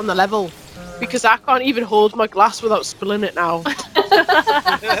catch up on the level. Because I can't even hold my glass without spilling it now.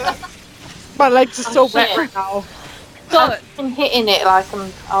 My legs are so wet shit. right now. But I'm hitting it like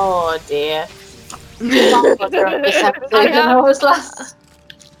I'm. Oh dear. This episode than I was last.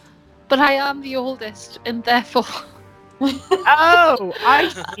 But I am the oldest, and therefore. Oh, I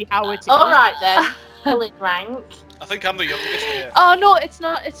see how it is. All right then. Pulling rank. I think I'm the youngest here. Oh no, it's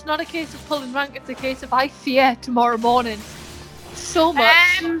not. It's not a case of pulling rank. It's a case of I fear tomorrow morning so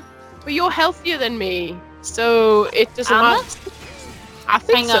much. But you're healthier than me, so it doesn't Am I? matter. I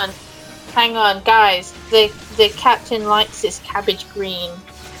think Hang on, guys. The captain likes his cabbage green.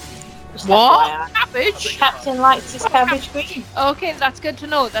 Just What? FYI. The Cabbage? captain likes his cabbage green. Okay, that's good to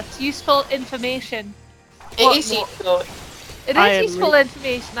know. That's useful information. It is useful. It I is am useful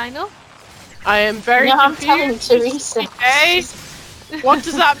information. I know. I am very No, I'm telling confused. Teresa. Hey, what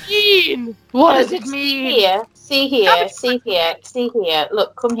does that mean? What does it See mean? here, see here, see here, see here.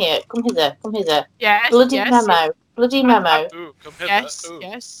 Look, come here, come hither, come hither. Yes, Bloody yes, memo, bloody memo. Ooh, come here. yes, Ooh.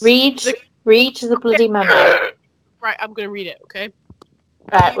 yes. Read the bloody memo. Right, I'm gonna read it, okay?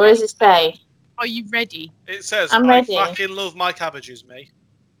 Right, what does it say? Are you ready? It says, I'm I ready. fucking love my cabbages, me.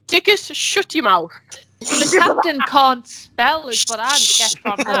 Dickus, shut your mouth. The captain can't spell, is what I get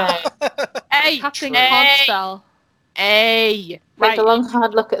from that. Hey, Captain hey, can't spell. hey. Take Right, a long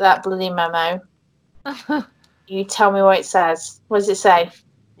hard look at that bloody memo. You tell me what it says. What does it say?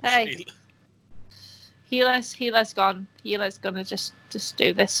 Hey. Healer's gone. Healer's gonna just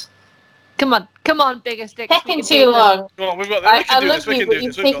do this. Come on, biggest dick. Taking too long. Come on, we've got this. We I can do love this. We you, can but do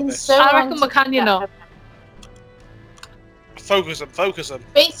you've this. We've got taken this. so I long. reckon to we can, do you know. that. Focus them. Focus them.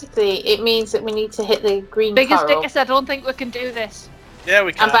 Basically, it means that we need to hit the green Biggest coral. dickus, I don't think we can do this. Yeah,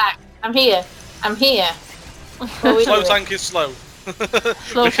 we can. I'm back. I'm here. I'm here. What are we Slow doing? tank is slow.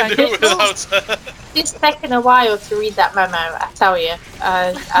 Slow we can tank do is it without. It's taken a while to read that memo, I tell you.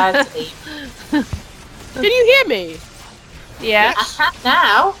 I had to leave. can you hear me? Yeah. I can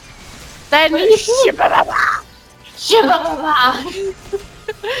now. Then What are you doing? Shabba-ba-ba.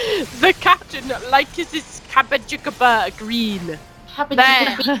 the captain likes his cabbage green. Happy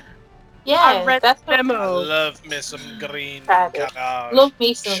There. to Yeah, I read that's the what I memo. love me some green Cabbage. cabbage. love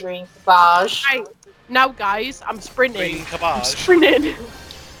me some green cabbage. Right, now guys, I'm sprinting. Green I'm cabbage. sprinting.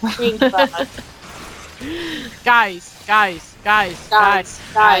 Green cabbage. guys, Guys. guys.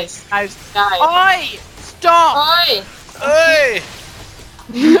 Guys. Oi! Stop! Oi! Hey!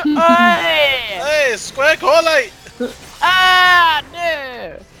 Oi! Hey! Square corelight! Ah,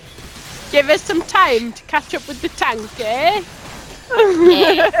 no! Give us some time to catch up with the tank, eh?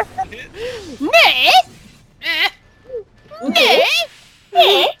 Yeah. Nay? Nay?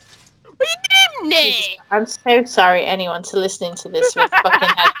 Yeah. What do you mean, nay? I'm so sorry, anyone to listening to this with fucking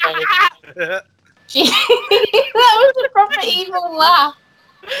headphones. Gee, that was a proper evil laugh.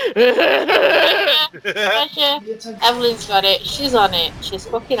 Pressure. Evelyn's got it. She's on it. She's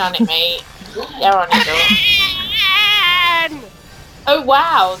fucking on it, mate. They're on it, though. Oh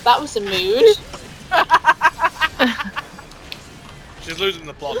wow, that was a mood. She's losing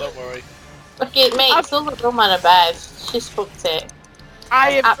the plot, don't worry. Fucking mate, it's all the room on her bed. She's fucked it.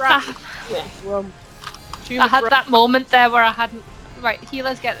 I am Yeah. I had that moment there where I hadn't. Right,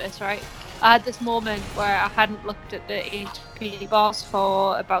 healers get this, right? I had this moment where I hadn't looked at the HP bars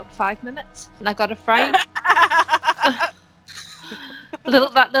for about 5 minutes, and I got a fright.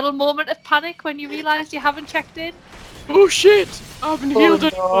 That little moment of panic when you realise you haven't checked in, Oh shit! I haven't healed no.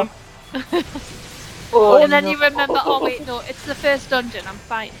 anyone. Oh, and then no. you remember, oh wait, no, it's the first dungeon. I'm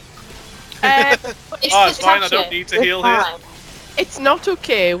fine. It's Oh, it's just fine, I touch don't it. need to It's heal here. fine. It's not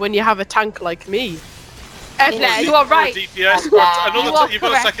okay when you have a tank like me. Yeah. You are right. DPS. You are You've got a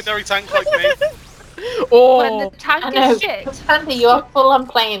correct. secondary tank like me. When Oh, the tank I know. is shit, Sandy, you're full on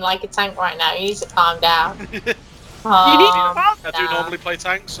playing like a tank right now. You need to calm down. you need to Oh, calm I do No. normally play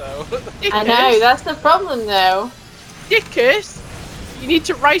tank, so. I know, that's the problem though. Dickus, you need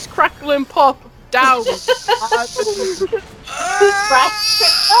to rice, crackle, and pop down.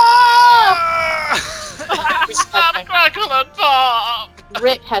 Stop, crackle, and pop!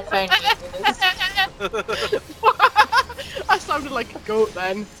 Rip headphone users. I sounded like a goat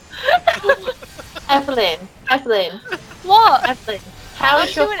then. Evelyn, what? how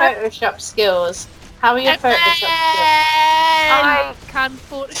is your doing Photoshop skills? How are your Photoshop skills? I can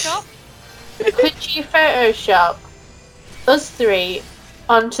Photoshop. Could you Photoshop us three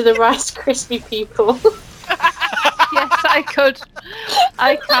onto the Rice Krispie people? Yes, I could.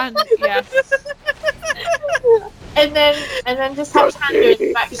 I can. Yes. and then just have Tanya in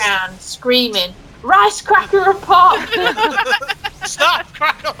the background screaming, "Rice cracker and pop!" Stop,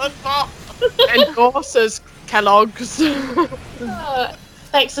 crackle and pop. Endorses Kellogg's.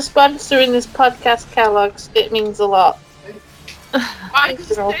 Thanks for sponsoring this podcast, Kellogg's. It means a lot. I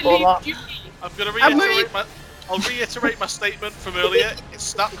It's an awful lot. I'm gonna reiterate my statement from earlier. It's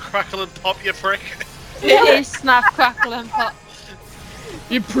snap, crackle, and pop, you prick. It is snap, crackle, and pop.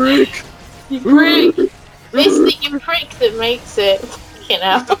 You prick. You prick. It's the you prick that makes it. You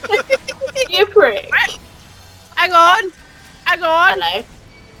know. You prick. Hang on. Hello.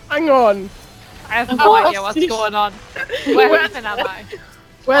 Hang on. I have no idea what's going on. Where even am I?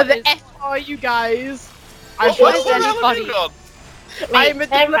 Where What the is- F are you guys? What Where's the hell have anybody? you gone? Mate, I'm a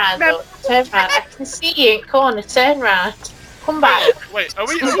turn round. Turn round. I can see you in the corner. Turn round. Come back. Wait, are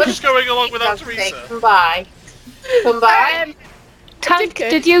we just going along without God's sake, Teresa? Come by. Come by. Tank, Dickhead.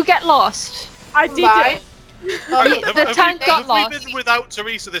 did you get lost? I Come did by. it. Oh, Hang on, yeah. The tank got have lost. we been without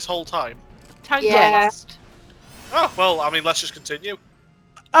Teresa this whole time? Tank Yeah. got lost. Oh, well, I mean, let's just continue.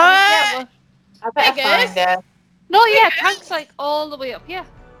 Yeah, well, I better Biggest. find her. no, yeah, Tank's like all the way up here.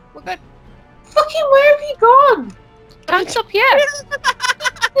 We're good. Fucking where have you gone? Tank's up here.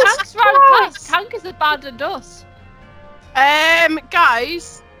 Tank's round past. Tank has abandoned us.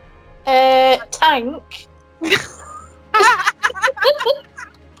 Guys. Tank.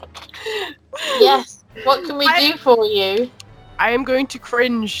 Yes. What can we do for you? I am going to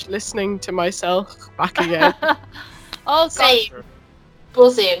cringe listening to myself back again. Oh, God. Same.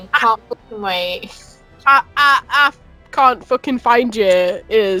 Buzzing. Can't fucking wait. I can't fucking find you.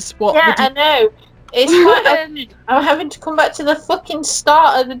 Is what? Yeah, I know. It's quite. Um, I'm having to come back to the fucking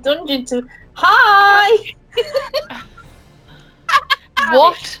start of the dungeon to. Hi.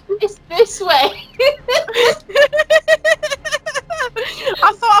 what? It's this way.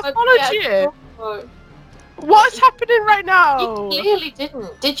 I thought I followed you. Oh, What's happening right now? you clearly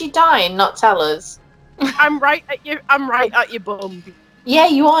didn't. Did you die and not tell us? I'm right at you. I'm right at your bum. Yeah,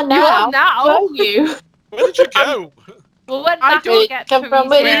 you are now. You are now. Were you? Where did you go? Well, when I back don't to get come from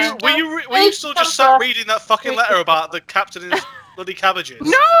Teresa. where Were you still just sat reading that fucking letter about the captain and his bloody cabbages?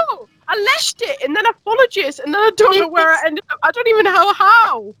 No, I left it and then I followed you, and then I don't know where I ended up. I don't even know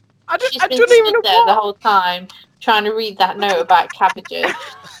how. I She's don't been even stood know there the what. whole time trying to read that note about cabbages.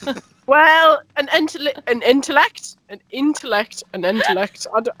 Well, an intellect. I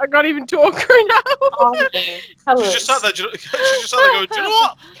can't even talk right now. Oh, tell She us. just sat there. She just sat there going, "Do you know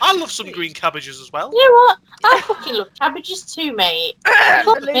what? I love some green cabbages as well." You know what? I fucking love cabbages too, mate.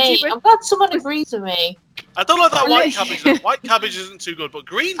 Fuck me. I'm glad someone agrees with me. I don't like that white cabbage. Though. White cabbage isn't too good, but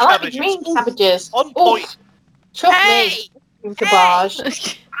green I like the cabbages, green cabbages. on point. Trust Hey! me. Green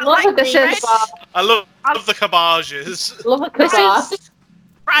cabbage. I Love a like green this is- cabbage. I love the cabbages. Love a This cabbage. is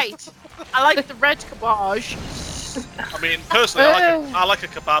Right. I like the red cabbage. I mean, personally, I like a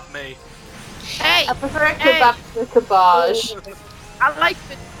kebab, me. Hey, I prefer a kebab to a cabbage.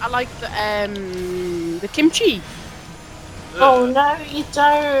 I like the kimchi. Oh no, you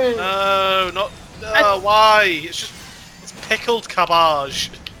don't. No, not. Why? It's pickled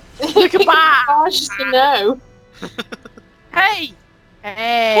cabbage. The kebab. Cabbage is a no. Hey.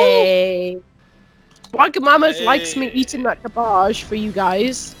 Wagamama's Hey. likes me eating that cabbage for you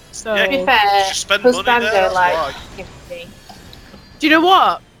guys. So Yeah. To be fair, Just spend money there. Husbando That's like why. gifting. do you know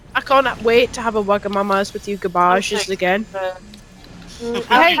what? I can't wait to have a Wagamama's with you cabbages Okay. again.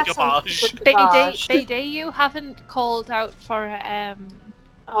 I'll Hey, pass on cabbage. to cabbage. BD, you haven't called out for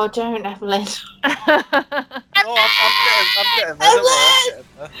Oh, don't, Evelyn. Oh, I'm getting there. Don't worry, I'm getting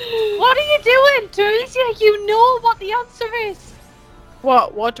there. What are you doing, Teresa? You know what the answer is.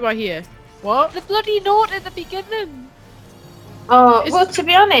 What do I hear? What? The bloody note at the beginning. Oh, Is- well, to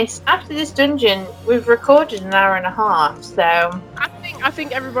be honest, after this dungeon, we've recorded an hour and a half, so I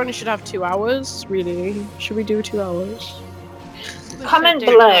think everybody should have 2 hours, really. Should we do 2 hours? comment should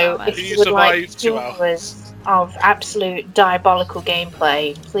do below that. if Can you you would like survive 2 2 hours? hours of absolute diabolical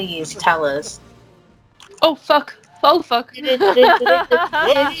gameplay. Please tell us. Oh fuck. Oh fuck.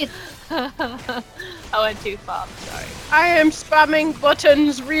 I I went too far. Sorry. I am spamming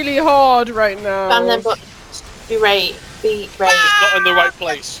buttons really hard right now. Spam them buttons. Be right. Be right. It's not in the right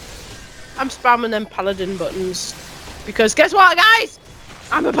place. I'm spamming them paladin buttons. Because guess what, guys?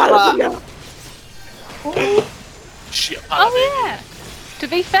 I'm a paladin now. Shit, paladin. Oh yeah. To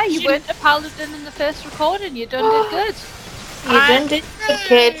be fair, you weren't a paladin in the first recording. You done did good. You done it, good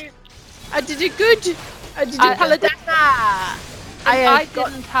kid. I did it good. I did I- it paladin. I got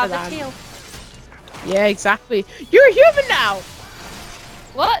didn't have a paladin. tail. Yeah, exactly. You're a human now.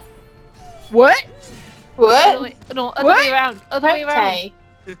 What? What? What? No, other What? way around. Other way around. Okay.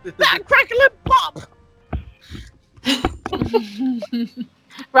 That crackle and pop.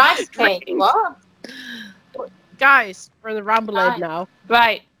 Rice cake. What? Guys, we're in the Ramblade now.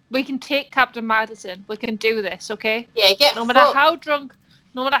 Right. We can take Captain Madison. We can do this, okay? Yeah, get no matter fucked. how drunk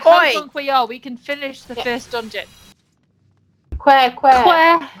Oi. drunk we are, we can finish the first dungeon. Quare. Quare.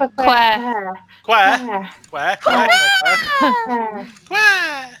 Oh, quack!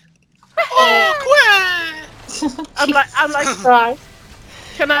 I'm like, Right.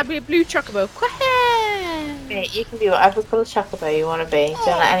 can I be a blue chocobo? Yeah, you can be whatever colour chocobo you want to be.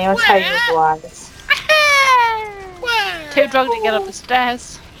 Don't let anyone tell you otherwise. Too drunk to get up the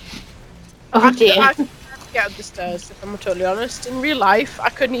stairs. Oh dear. I couldn't get up the stairs, if I'm totally honest. In real life, I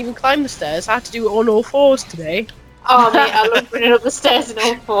couldn't even climb the stairs. I had to do it on all fours today. Oh mate, I love running up the stairs in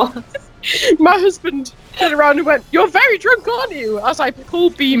all fours. My husband turned around and went, "You're very drunk, aren't you?" I was like, "Cool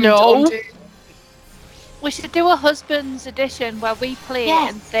beam." No. We should do a husband's edition where we play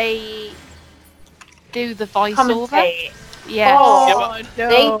Yes. and they do the voiceover. Commentate. Yeah. Oh, no.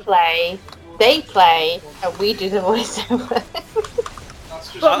 they play, and we do the voiceover.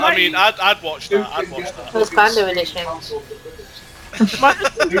 I mean, I'd watch that. I'd watch that. Those Bando edition. My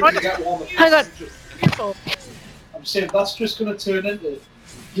husband Hang on. beautiful. I'm saying that's just going to turn into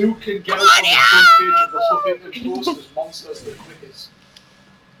who can get up on the front page of the Huffington Post as monsters the quickest.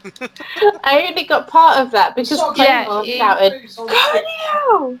 I only got part of that because Claymore shouted,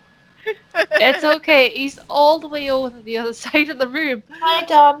 "Carnio!" It's okay. He's all the way over the other side of the room. Hi,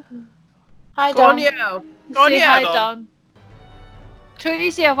 Don. Hi, Don. Gonyo. Say hi, Don. Don.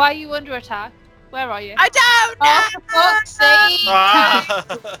 Tunisia, why are you under attack? Where are you? I don't Oh, for fuck's sake!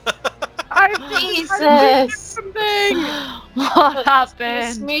 I'm Jesus! something. What It's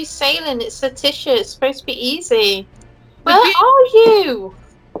happened? smooth sailing. It's Letitia. It's supposed to be easy. The Where be- are you?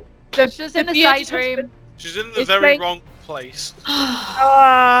 Just in the beauty side room. She's in the It's very like- wrong place.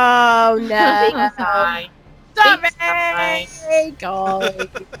 Oh Big no! sigh. Sorry, God.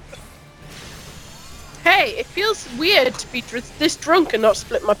 Hey, it feels weird to be this drunk and not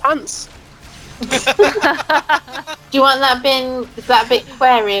split my pants. Do you want that bit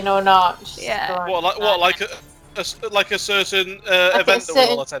querying or not? Just Yeah. go on. What, like a certain a event that we certain-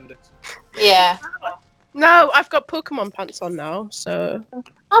 all attended? Yeah. No, I've got Pokemon pants on now, so.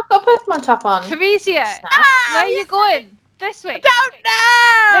 I've got a Pokemon top on. Theresia, Snap. where are you going? This way. Don't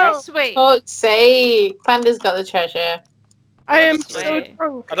know! This way. Fuck's sake. Panda's got the treasure. I am That's so right.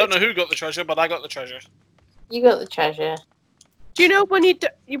 drunk. I don't know who got the treasure, but I got the treasure. You got the treasure. Do you know when you This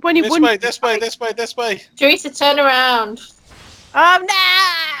wouldn't? way, this way, this way, this way. Teresa, turn around. Oh no!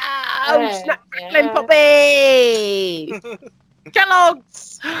 Yeah, Snack yeah. crackling puppy!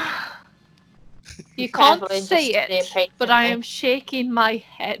 Kellogg's! You can't Evelyn, see just it, stay but I patient. am shaking my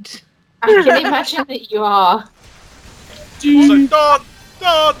head. I can imagine that you are. It's like, Don!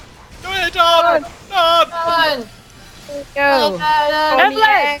 Don! Come here, Don! Don! Come on. Go!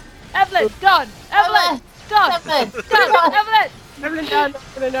 Evelyn! Evelyn, done! Evelyn, done! Evelyn, Done!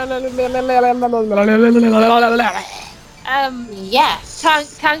 Evelyn! Yes.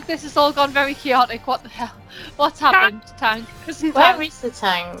 Tank, this has all gone very chaotic. What the hell? What's happened, Tank? Where is the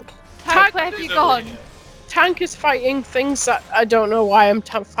tank? Tank, where have you gone? Tank is fighting things that I don't know why I'm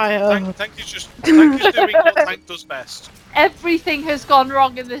fighting. Tank is doing what Tank does best. Everything has gone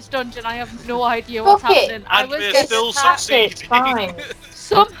wrong in this dungeon. I have no idea what's Fuck it. happening. I And was we're just still Fantastic, succeeding. fine.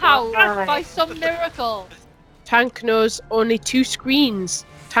 somehow, Fine. by some miracle. Tank knows only 2 screens.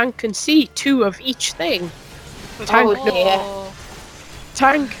 Tank can see 2 of each thing. Tank, Oh, dear. Oh.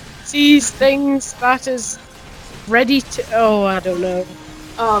 Tank sees things that is ready to. Oh, I don't know.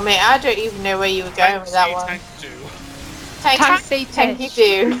 Oh, mate, I don't even know where you were going Tank with that see, one. Tank do. Tank be Tank you pitched.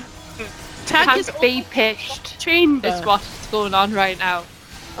 do. Tank is Be pitched. chamber. Is what's going on right now.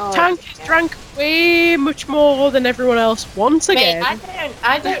 Oh, Tank dear. drank way much more than everyone else once Mate, again.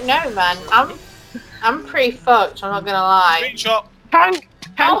 I don't know, man. I'm pretty fucked. I'm not gonna lie. Screenshot. Tank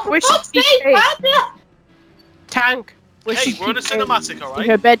Oh, for wishes fuck's he sake, stayed. Panda! Tank Hey, wishes we're on a he stayed cinematic, in alright?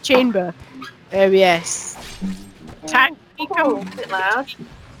 her bed chamber. Oh yes. Tank, he Oh, come. a bit loud.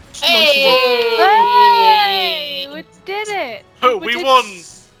 Hey! Hey! We did it! Oh, we did won!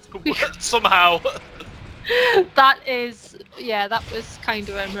 s- Somehow. That is, yeah, that was kind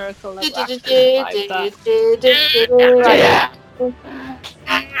of a miracle. That we Do, do, actually do, survived that. do, do, do, do.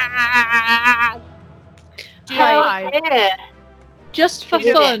 Hell Right. yeah. Just for We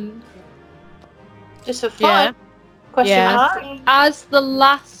did it. fun, Just for fun. Question Yeah. mark. as the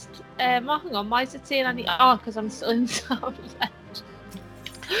last, hang on, why is it saying any? Oh, because I'm still in Southend.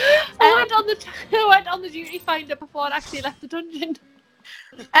 I went on the duty finder before I actually left the dungeon.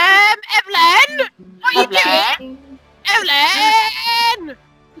 Evelyn, what are you doing? Evelyn. Evelyn.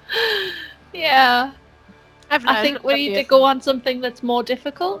 Yeah. Evelyn, I think we need to go on something that's more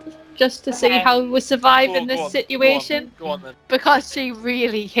difficult, just to see how we survive in this situation. Go on then. Because she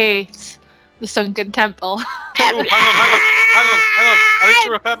really hates the Sunken Temple. Ooh, hang on. I need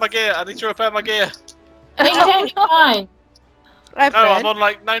to repair my gear. No, you're fine. No, I'm Evelyn, on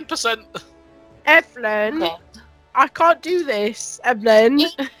like 9%. Evelyn, Okay. I can't do this, Evelyn. You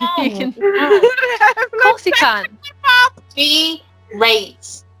can. Of Evelyn, course you can. Be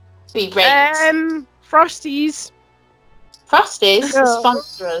rates. Frosties. Frosties No.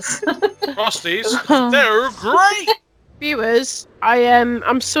 sponsor us. Frosties, they're great. Viewers,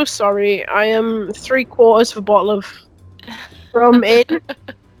 I'm so sorry. I am 3/4 of a bottle of rum in.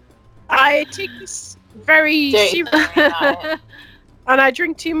 I take this very Dirty. seriously and I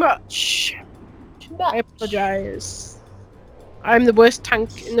drink too much. Too I much. apologize. I'm the worst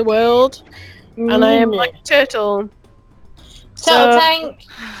tank in the world, and I am like a turtle. Turtle tank.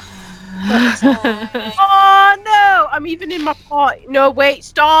 Oh no! I'm even in my party. No, wait,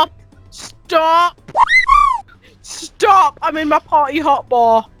 stop! Stop! Stop! I'm in my party hot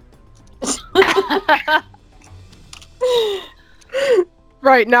bar.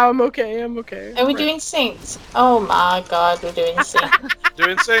 Right, now I'm okay. I'm okay. Are we doing syncs? Oh my god, we're doing syncs.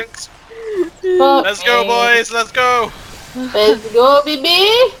 Doing syncs. Fuck Let's go, me. boys. Let's go. Let's go,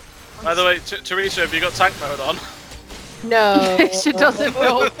 baby. By the way, Teresa, have you got tank mode on? No. She doesn't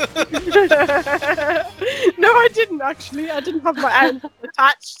know. No, I didn't actually. I didn't have my iron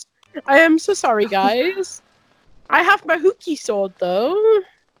attached. I am so sorry, guys. I have my hooky sword though.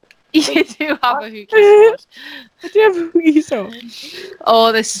 You do have a hooky sword. I do have a hooky sword.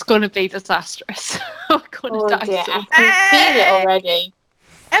 Oh, this is going to be disastrous. I'm going to Oh die dear, so I can feel it already.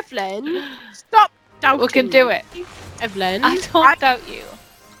 Evelyn, stop doubting We can do me. it. Evelyn, I don't doubt you.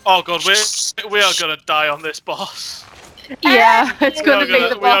 Oh god, we are gonna die on this boss. Yeah, it's We going are to be gonna,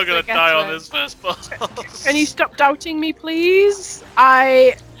 the we boss are gonna that gets die on me. this first boss. can you stop doubting me, please?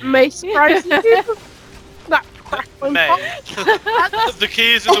 I may surprise you. That crackling May. pop. The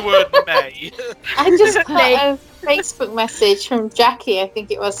key is in the word May. I just got a Facebook message from Jackie, I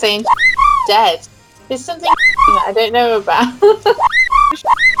think it was, saying dead. There's something that I don't know about.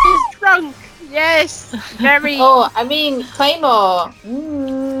 He's drunk. Yes, very. Oh, I mean, Claymore.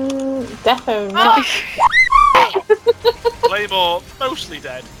 Defo not. Claymore, mostly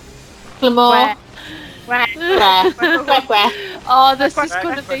dead. Claymore. Where? Where? Oh, this is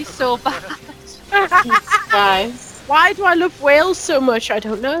going to be so bad. Guys. Why do I love Wales so much? I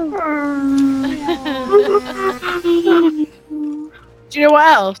don't know. Do you know what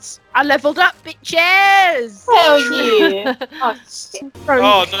else? I leveled up, bitches! Hell yeah. Oh, shit.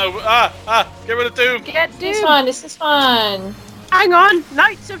 Oh no! Get rid of Doom. Get This Doom. one, this is fun. Hang on!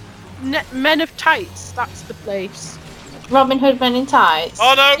 Knights of Men of Tights. That's the place. Robin Hood Men in Tights.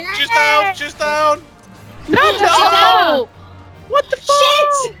 Oh no! She's down! She's down! No! No! What the fuck?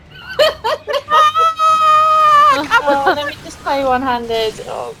 Shit! I was- Oh, let me just play one-handed.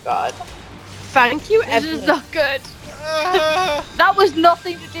 Oh god. Thank you, This is Evelyn. not good. Ah. That was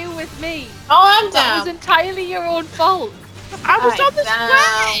nothing to do with me. Oh, I'm That was down. entirely your own fault. I was on the down.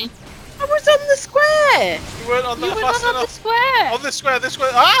 square! I was on the square! You weren't on You that were fast not on the enough. square. On this square, this square.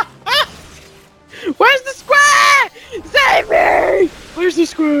 Ah! Ah! Where's the square? Save me! Where's the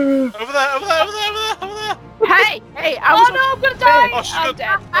square? Over there! Over there! Over there! Over there! Over there! Hey! Hey! I Oh was no, I'm gonna die. Oh, she's I'm gonna-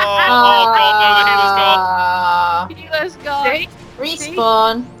 dead. Oh god, no, the healer's gone. Ah, Healer's gone. See?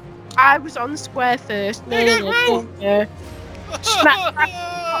 respawn. I was on the square first. No, no, no. Yeah. Smack.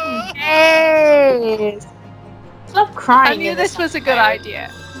 Yes. Stop crying. I knew in this was a good episode.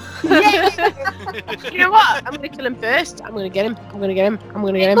 idea. You know what? I'm gonna kill him first. I'm gonna get him. I'm gonna get him. I'm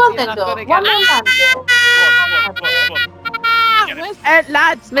gonna get him. Go on You're then, not go. gonna One get man handle. Get it. Where's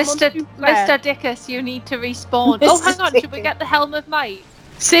lads? I'm on Mr. the square. Mr. Dickus, you need to respawn. Oh, hang on. Should we get the Helm of Might?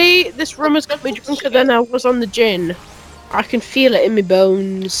 See, this rum has got me drunker than I was on the gin. I can feel it in my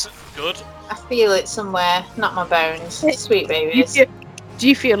bones. Good. I feel it somewhere, not my bones. Sweet babies. Do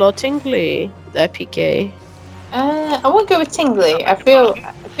you feel all tingly there, PK? I won't go with tingly. I feel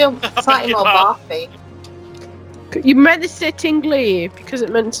slightly more barfy. You meant to say tingly because it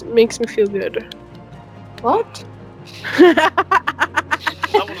makes me feel good. What?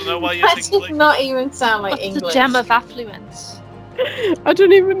 I want to know why you're That does tingling. not even sound like What's English. the gem of affluence? I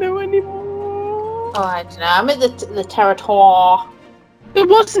don't even know anymore. Oh, I don't know. I'm at the territoire. There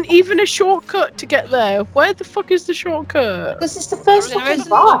wasn't even a shortcut to get there. Where the fuck is the shortcut? Because it's the first There fucking isn't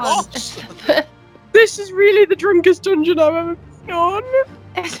boss. one. This is really the drunkest dungeon I've ever been on.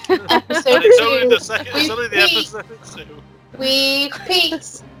 Episode And it's only 2. the second. It's We've only the peaked. episode 2. We've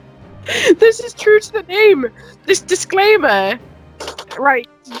peaked. This is true to the name. This disclaimer. Right.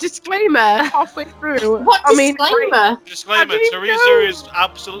 disclaimer halfway through. What disclaimer? Disclaimer: I didn't Teresa know. is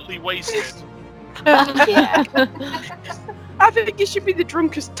absolutely wasted. Yeah. I think it should be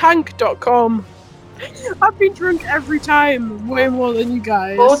thedrunkestttank.com. I've been drunk every time, way more than you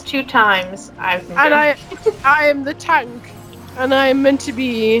guys. Or 2 times I've been And drunk. I am the tank, and I am meant to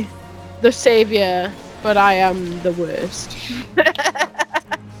be the savior, but I am the worst.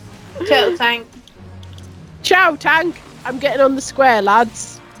 Turtle tank. Ciao, tank! I'm getting on the square,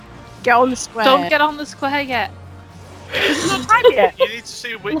 lads. Get on the square. Don't get on the square yet. It's not time yet. You need to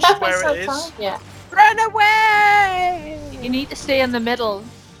see which No, square it's not it is. time yet. Run away! You need to stay in the middle.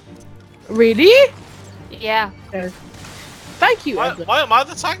 Really? Yeah, Thank you, Why, Evelyn. why am I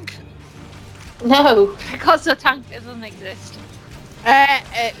the tank? No. because the tank doesn't exist.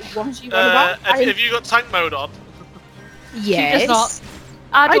 What you on about? Have you got tank mode on? Yes. She does not.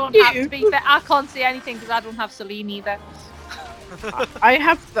 I don't have do. to be fair. I can't see anything because I don't have Celine either. I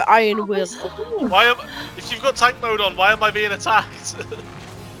have the iron will. Why am? If you've got tank mode on, why am I being attacked?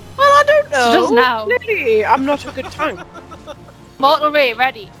 Well, I don't know. She does now. Clearly, I'm not a good tank. Mortal Ray,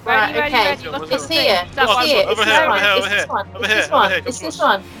 ready. Right, Ready, okay. ready. Look It's at the here. thing. That's Oh, what It's I'm here. doing. over It's here, this over one. here, It's over this here. one. Over It's here, this over one. here, It's come this close.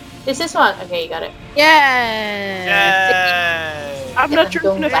 one. It's this one. Okay, you got it. Yay! I'm not Get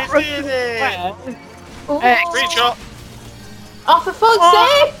drunk them enough. done. Ooh. Screenshot. Oh, for fuck's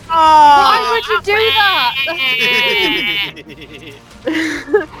sake! Why would you do that?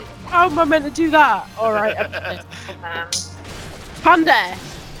 How am I meant to do that? Alright. Panda!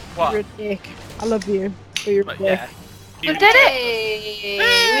 What? You're a dick. I love you. But you're a But dick. yeah. We did it. Hey.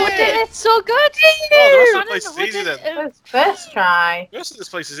 We did it. So good. Oh, the rest of the place is easy then. First try. The rest of this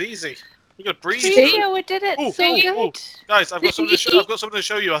place is easy. You gotta breathe. See? through it. Yeah, we did it. Ooh, So ooh, good. ooh. Guys, I've got something to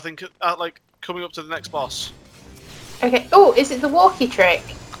show you. I think like coming up to the next boss. Okay. Oh, is it the walkie trick?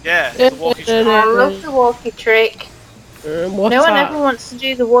 Yeah, the walkie trick. I love the walkie trick. What's No one that? ever wants to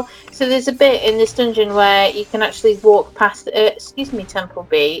do the walk. So there's a bit in this dungeon where you can actually walk past. Excuse me, Temple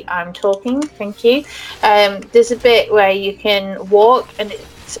B. I'm talking. Thank you. There's a bit where you can walk and it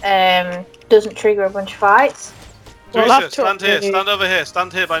doesn't trigger a bunch of fights. Well, Teresa, I've stand here. totally- Stand over here.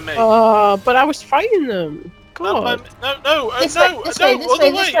 Stand here by me. But I was fighting them. Stand by God. me. No, This no, way, this no, way, this other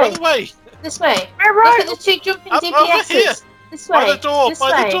way, way, this way. other way. This way. We're Look right. at the 2 jumping Over here. DPSs. This way. By the door, This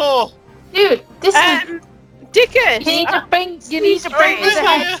by way. the door. Dude, this is. Dickus! You need to bring. You need to Oh, bring this the way.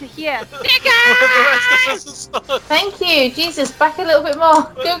 head to here. The rest of us are stuck. Thank you, Jesus. Back a little bit more.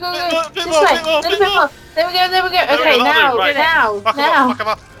 Go, go, go. Bit This more, way. bit more, Little bit bit more. more. There we go. There we go. There we Okay, go, that'll now, do, right. now, Back him now. up, back him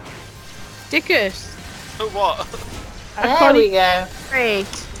up. Dickus! Oh, what? There we go. Great.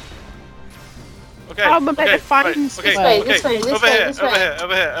 Okay. How am I meant okay, to find right, this okay, way, okay. this way, this over way, here, this over way. here,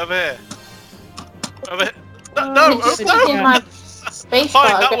 over here, over here. Over here. No, Oh, no, You're just no. using my space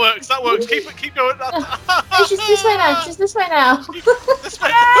Fine, bar. that works. That works. Keep going. It's just this way now. Just this way now. This way. This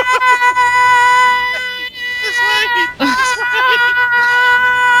way. This way.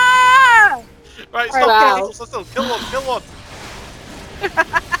 Right, stop. Wow. Still. Kill one. Kill one.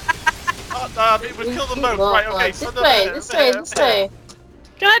 I mean, we've killed them both. Right. Okay. This stand over way. here, This over way. here, This over here. way.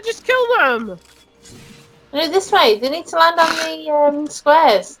 Can I just kill them? No, this way. They need to land on the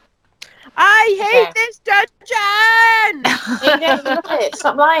squares. I hate Okay. this dungeon! There you go. Look at it.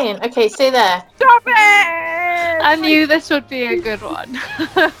 Stop lying. Okay, stay there. Stop it! I knew this would be a good one.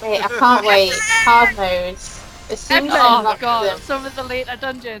 Wait, I can't wait. Hard modes. As soon as I Oh unlock god, them. some of the later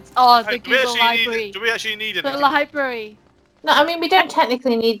dungeons. Oh, the Right, do we Google actually library. need? Do we actually need The it? library. No, I mean we don't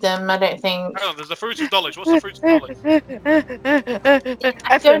technically need them. I don't think. Hang on. There's the fruit of knowledge. What's the fruit of knowledge?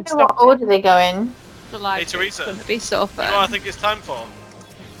 I don't know what order they go in. The library. Teresa. It's gonna be so You know what I fun. think it's time for?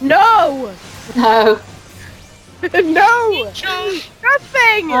 No! No. No!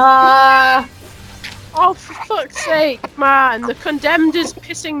 Nothing! Oh, for fuck's sake, man. The condemned is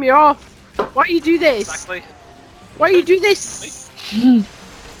pissing me off. Why you do this? Exactly. Why you do this?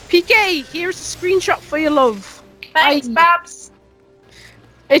 PK, here's a screenshot for your love. Thanks, Babs.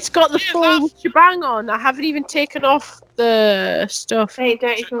 It's got the Yeah, full love. shebang on. I haven't even taken off the stuff. Hey,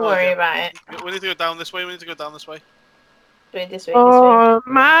 don't even worry about it. We need to go down this way. We need to go down this way. This way, this way. Oh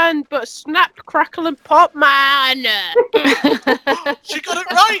man, but snap, crackle, and pop, man. She got it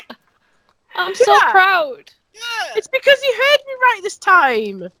right. I'm so Yeah. proud. Yeah. It's because you heard me right this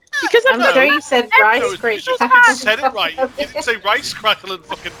time. Because I'm I've sure you said rice, No, great. you just said it right. You didn't say rice, crackle, and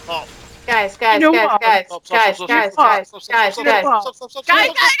fucking pop. Guys, You know what? guys, Stop, stop, guys, stop, guys, stop, guys, stop, stop, guys, stop, guys. stop, stop, stop, Guys,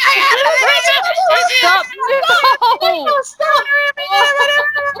 Stop! No! Stop!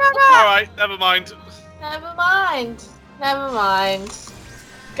 All right, never mind. Never mind. Never mind.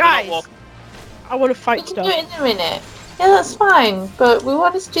 guys, Walk. I want to We fight can do stuff. it in a minute. Yeah, that's fine. But we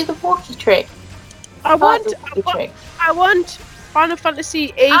want us to do the walkie trick. I want, the walkie trick. I want Final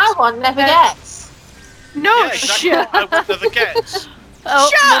Fantasy 8. I want never gets. No, Yeah, exactly. shut. I would never guess. Oh,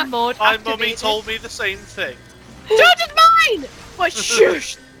 Shut! mum mode My mummy activated. told me the same thing. So did mine! But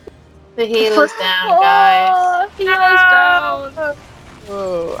shush! The healer's down, guys. Oh, healer's down.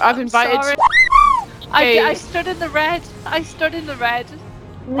 Oh, I've invited. Sorry. Hey. I stood in the red. I stood in the red.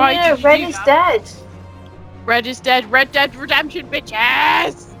 Why No, did you Red do is that? dead. Red is dead. Red Dead Redemption,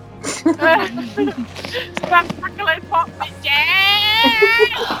 bitches! Sparkling pop, bitches!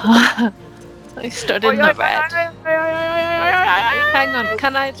 I stood in the red. Hang on,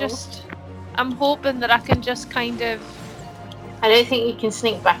 can I just... I'm hoping that I can just kind of... I don't think you can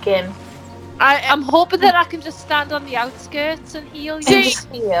sneak back in I'm hoping that I can just stand on the outskirts and heal and you. just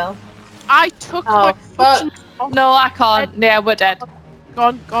heal. I took Oh, my fuck. No, I can't. Yeah, we're dead.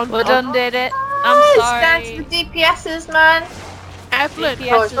 gone. We done did it. I'm Stand sorry. to the DPSs, man. Evelyn,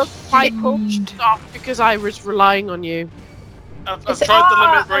 DPS I is took my doomed. potions off because I was relying on you. I've Is it- tried the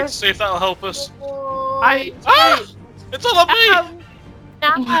limit Ah, break to see if that'll help us. I. It's all on me! I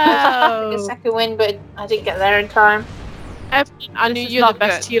took a No! second win, but I didn't get there in time. Evelyn, I This knew is you're the not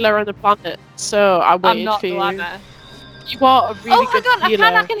best good. healer on the planet, so I I'm waited not for the you. ladder. You are a really Oh, good hang on. healer.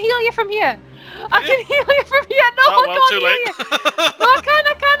 I can heal you from here. I can heal you from here. No, Oh, I well, can't too heal late. you. No, I can.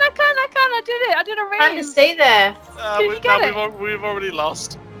 I did it. I did a Trying to raid. stay there. Did you get it? We've already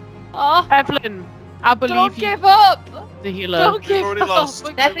lost. Oh, Evelyn, I believe don't you, give up. the healer. Don't give already up. lost.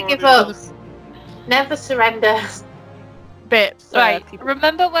 Never We've give already up. lost. Never surrender. Bit. Right. people.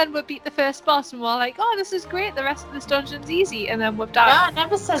 Remember when we beat the first boss and we're like, oh, this is great. The rest of this dungeon's easy, and then we've No, died. I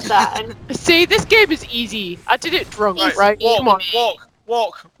never said that. And See, this game is easy. I did it drunk, Easy. right? Walk, Come on.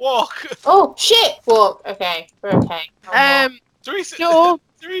 Walk. oh shit! Walk. Okay, we're okay. Teresa. No.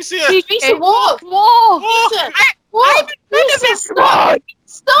 Teresa. Teresa, walk. Whoa! Walk. Teresa, walk. Teresa, stop!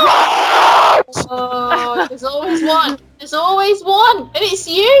 Stop! Oh, there's always one. There's always one, and it's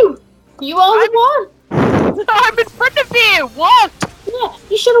you. You are the one. I'm in front of you. What? Yeah,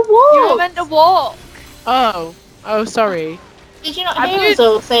 you should have You were walked. meant to walk. Oh. Oh, sorry. Did you not I hear did. us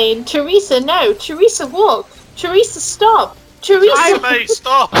all saying, Teresa, no. Teresa, walk. Teresa, stop. Teresa. Teresa May,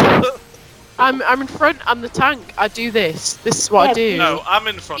 stop. I'm in front. I'm the tank. I do this. This is what I Yeah, do. No, I'm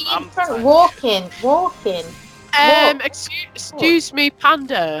in front. Be I'm in front, fine. walking. Excuse me,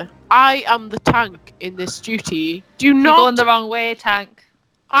 Panda. I am the tank in this duty. Do You're not. going the wrong way, tank.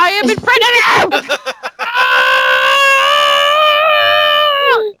 I am in front of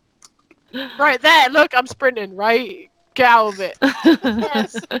you. Right there. Look, I'm sprinting. Right. Get out of it.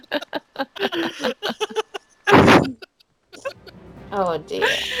 Yes. Oh dear.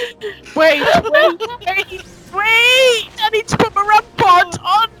 Wait. I need to put my ramp on.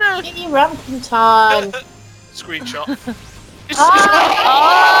 Get your rampant on. Screenshot.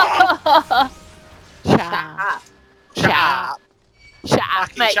 Oh! Chap. Chap. Chap.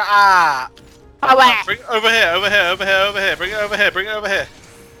 Aki, Mate. shut up. Away. Bring it over here. Bring it over here.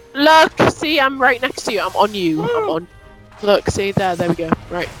 Look, see, I'm right next to you. I'm on you. I'm on. Look, see, there we go.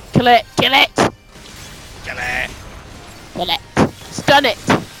 Right. Kill it. Get it. Kill it. Stun it.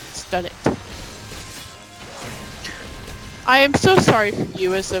 I am so sorry for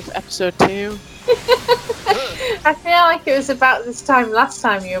viewers of episode 2. I feel like it was about this time last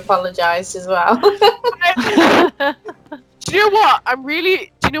time you apologised as well. Do you know what? I'm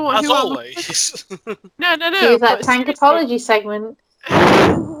really. Do you know what? As who I'm- always. No. Do that but tank seriously. apology segment.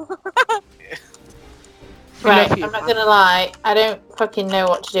 We Right, love you, I'm not man. gonna lie, I don't fucking know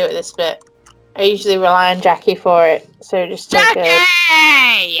what to do at this bit. I usually rely on Jackie for it, so just take a...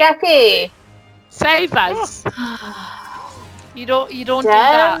 Jackie! Jackie! Save us! You don't do Jen?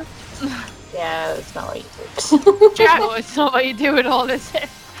 that. Yeah, that's not what you do. No, it's not what you do at all, is it?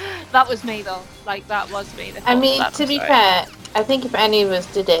 That was me though. Like that was me. I mean, to be fair, I think if any of us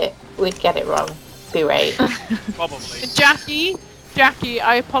did it, we'd get it wrong. Be right. Probably. Jackie,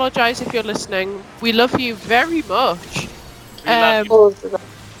 I apologise if you're listening. We love you very much. We love you. All of them.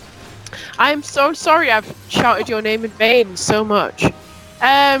 I am so sorry I've shouted your name in vain so much.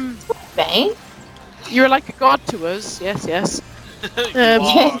 Bane? You're like a god to us. Yes. You yes,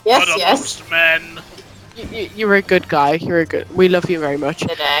 are yes. good amongst men. You're a good guy. We love you very much.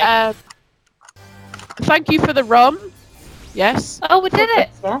 Today. Thank you for the rum. Yes. Oh, we did it.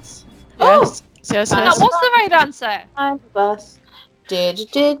 Yes. Yes. That was the right answer. I'm the bus.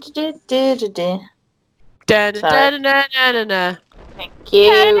 Thank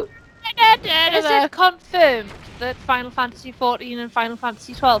you. Is it confirmed that Final Fantasy 14 and Final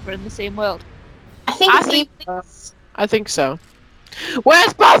Fantasy 12 are in the same world? I think I think so.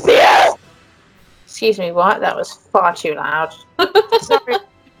 Where's both of you? Excuse me, what? That was far too loud. Sorry.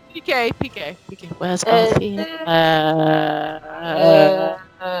 PK. Where's Garfield?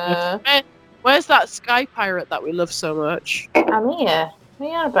 Where's that sky pirate that we love so much? I'm here. What are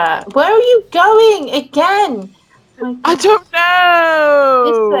you on about? Where are you going again? I don't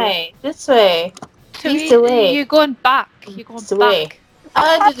know. This way. East away. You're going back. You're going East away. back.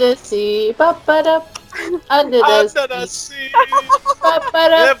 Under the sea. Ba-ba-da. Under the sea.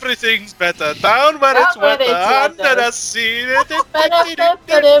 Ba-ba-da. Everything's better down where it's wetter. Under the sea.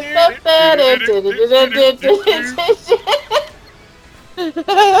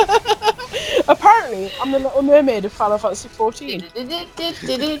 Apparently, I'm the Little Mermaid of Final Fantasy 14.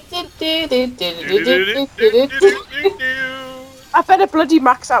 I better bloody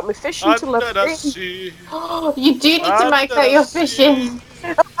max out my fishing to level 3. Oh, you do need to max out your fishing.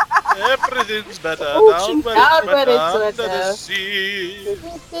 Everything's better down where it's wetter. Under the sea.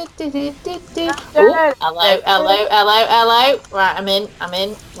 Hello. Right, I'm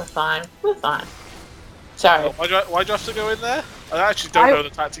in. We're fine. Sorry. Why do you have to go in there? I actually don't know the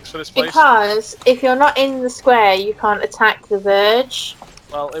tactics for this place. Because if you're not in the square, you can't attack the verge.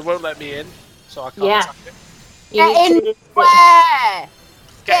 Well, it won't let me in, so I can't attack it. Get in the square!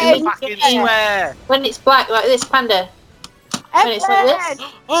 Get in the fucking square! When it's black like this, Panda. When it's like this.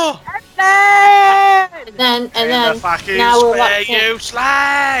 Oh! And then In the fucking now we're square, locked in. you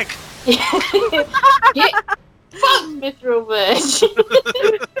slag! Get fuck Mithril Verge.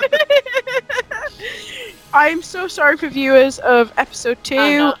 I'm so sorry for viewers of episode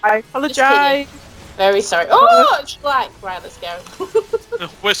 2. I apologise. Very sorry. Oh, it's black. Right, let's go.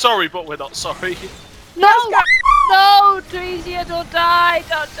 We're sorry, but we're not sorry. No, Theresia, don't die.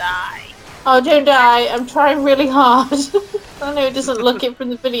 Oh, don't die. I'm trying really hard. I know it doesn't look it from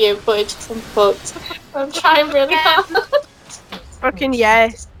the video footage, I'm fucked. I'm trying really hard. Fucking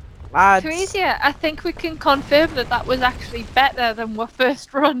yes, lads. Theresia, I think we can confirm that was actually better than our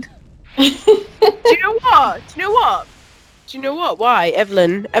first run. Do you know what? Why,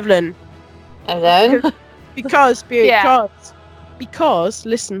 Evelyn? And then? Because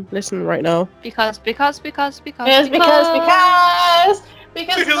listen right now. Because Because of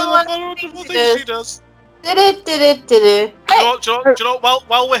the wonderful things she does. Hey. Do you know,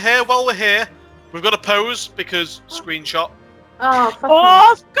 while we're here, we've got to pose because screenshot. Oh, For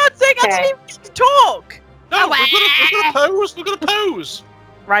God's sake, I didn't even get to talk! No, we've got to pose!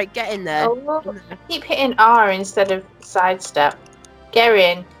 Right, get in there. Oh, keep hitting R instead of sidestep. Get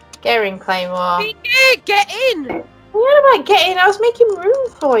in, Claymore. Get in! What about getting? I was making room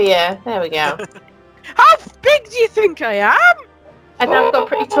for you. There we go. How big do you think I am? And I've got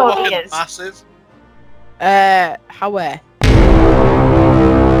pretty tall Fucking ears. massive. Where?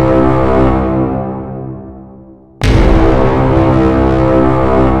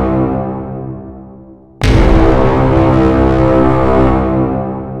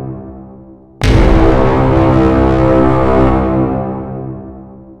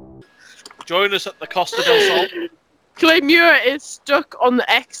 Join us at the Costa del Sol. Claymore is stuck on the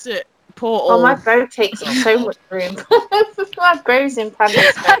exit portal. Oh, my bow takes up so much room. My bow's in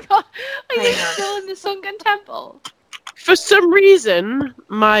Panda's bow. Are you still in the Sunken Temple? For some reason,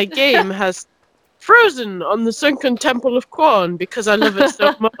 my game has frozen on the Sunken Temple of Quan because I love it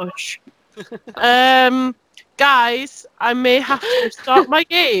so much. Guys, I may have to restart my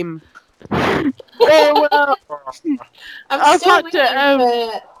game. I'm still waiting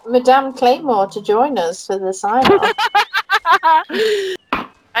for Madame Claymore to join us for the sign-off.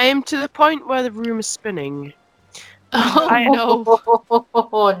 I am to the point where the room is spinning. I know.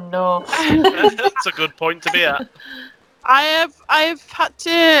 Oh no. That's a good point to be at. I've had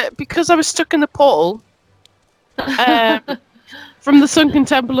to, because I was stuck in the portal from the Sunken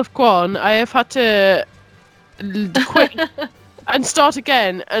Temple of Quan, I have had to quit and start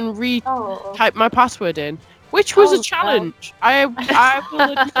again and re-type my password in, which was a challenge. I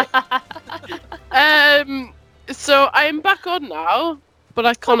will admit. So I am back on now, but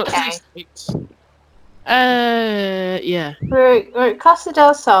I cannot see straight. Yeah. We're at Costa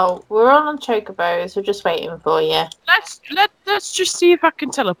del Sol. We're all on chocobos. We're just waiting for you. Let's just see if I can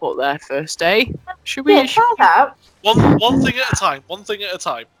teleport there first, eh? Should we? Yeah, try that. One thing at a time.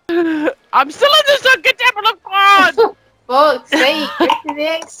 I'm still in the Sunken Temple of Quan. Fuck's sake, go to the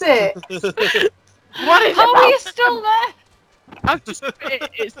exit. What is How are you still there?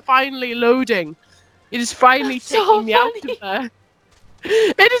 It's finally loading. It is finally That's taking so me out of there.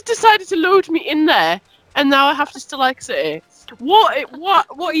 It has decided to load me in there, and now I have to still exit it. What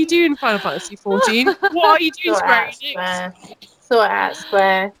are you doing, Final Fantasy 14? What are you doing, Square Enix? Sort out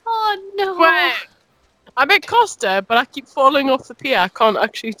Square. Oh no. Square. I'm at Costa, but I keep falling off the pier. I can't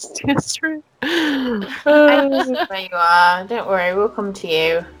actually steer through. I know where you are. Don't worry, we'll come to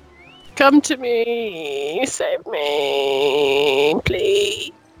you. Come to me. Save me.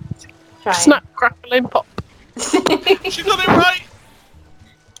 Please. Try. Snap, crackle, and pop. She got it right!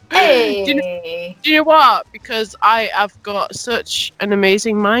 Hey! Do you know what? Because I have got such an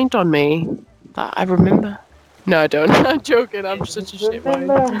amazing mind on me that I remember. No, I don't. I'm joking. I'm such a shit mind.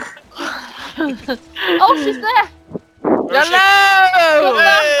 Oh, she's there. Hello!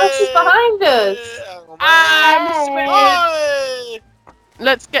 Oh, she's behind us. Hey.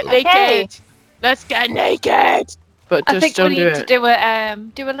 Let's get Okay. naked. Let's get naked. But I just think don't we do need to it.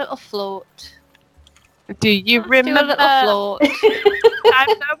 do a little float. Do you Let's remember? do a little float.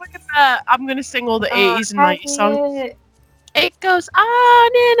 I'm gonna sing all the 80s and 90s songs. It. It goes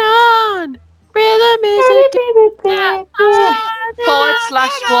on and on. Rhythm is a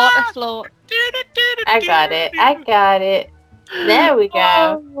 / water float. I got it. I got it. There we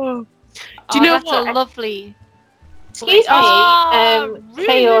go. Do you know that's what? a lovely. Excuse me,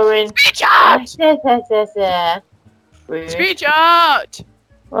 Kaorin. Screenshot!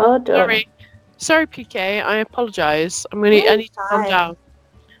 Well done. Sorry, PK. I apologise. I need to calm down.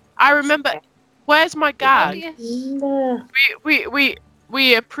 I remember. Where's my gag? We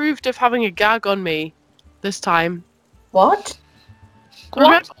approved of having a gag on me this time. What?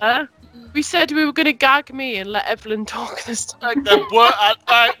 Remember? We said we were going to gag me and let Evelyn talk this time. What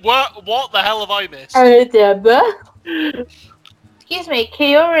the hell have I missed? Excuse me,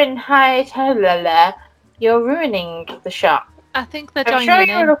 Kioran, hi, you're ruining the shot. I think they're I'm joining sure in.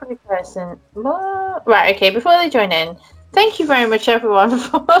 you're a lovely person. What? Right, okay, before they join in, thank you very much, everyone,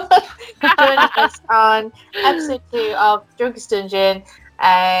 for joining us on episode 2 of Drunkest Dungeon.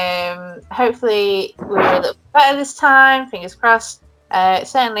 Hopefully, we were a little better this time, fingers crossed.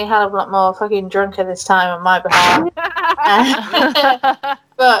 Certainly a hell of a lot more fucking drunker this time on my behalf.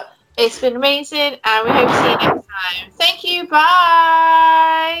 But it's been amazing, and we hope to see you next time. Thank you,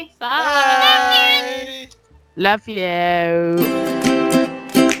 bye! Bye. Bye. Love you.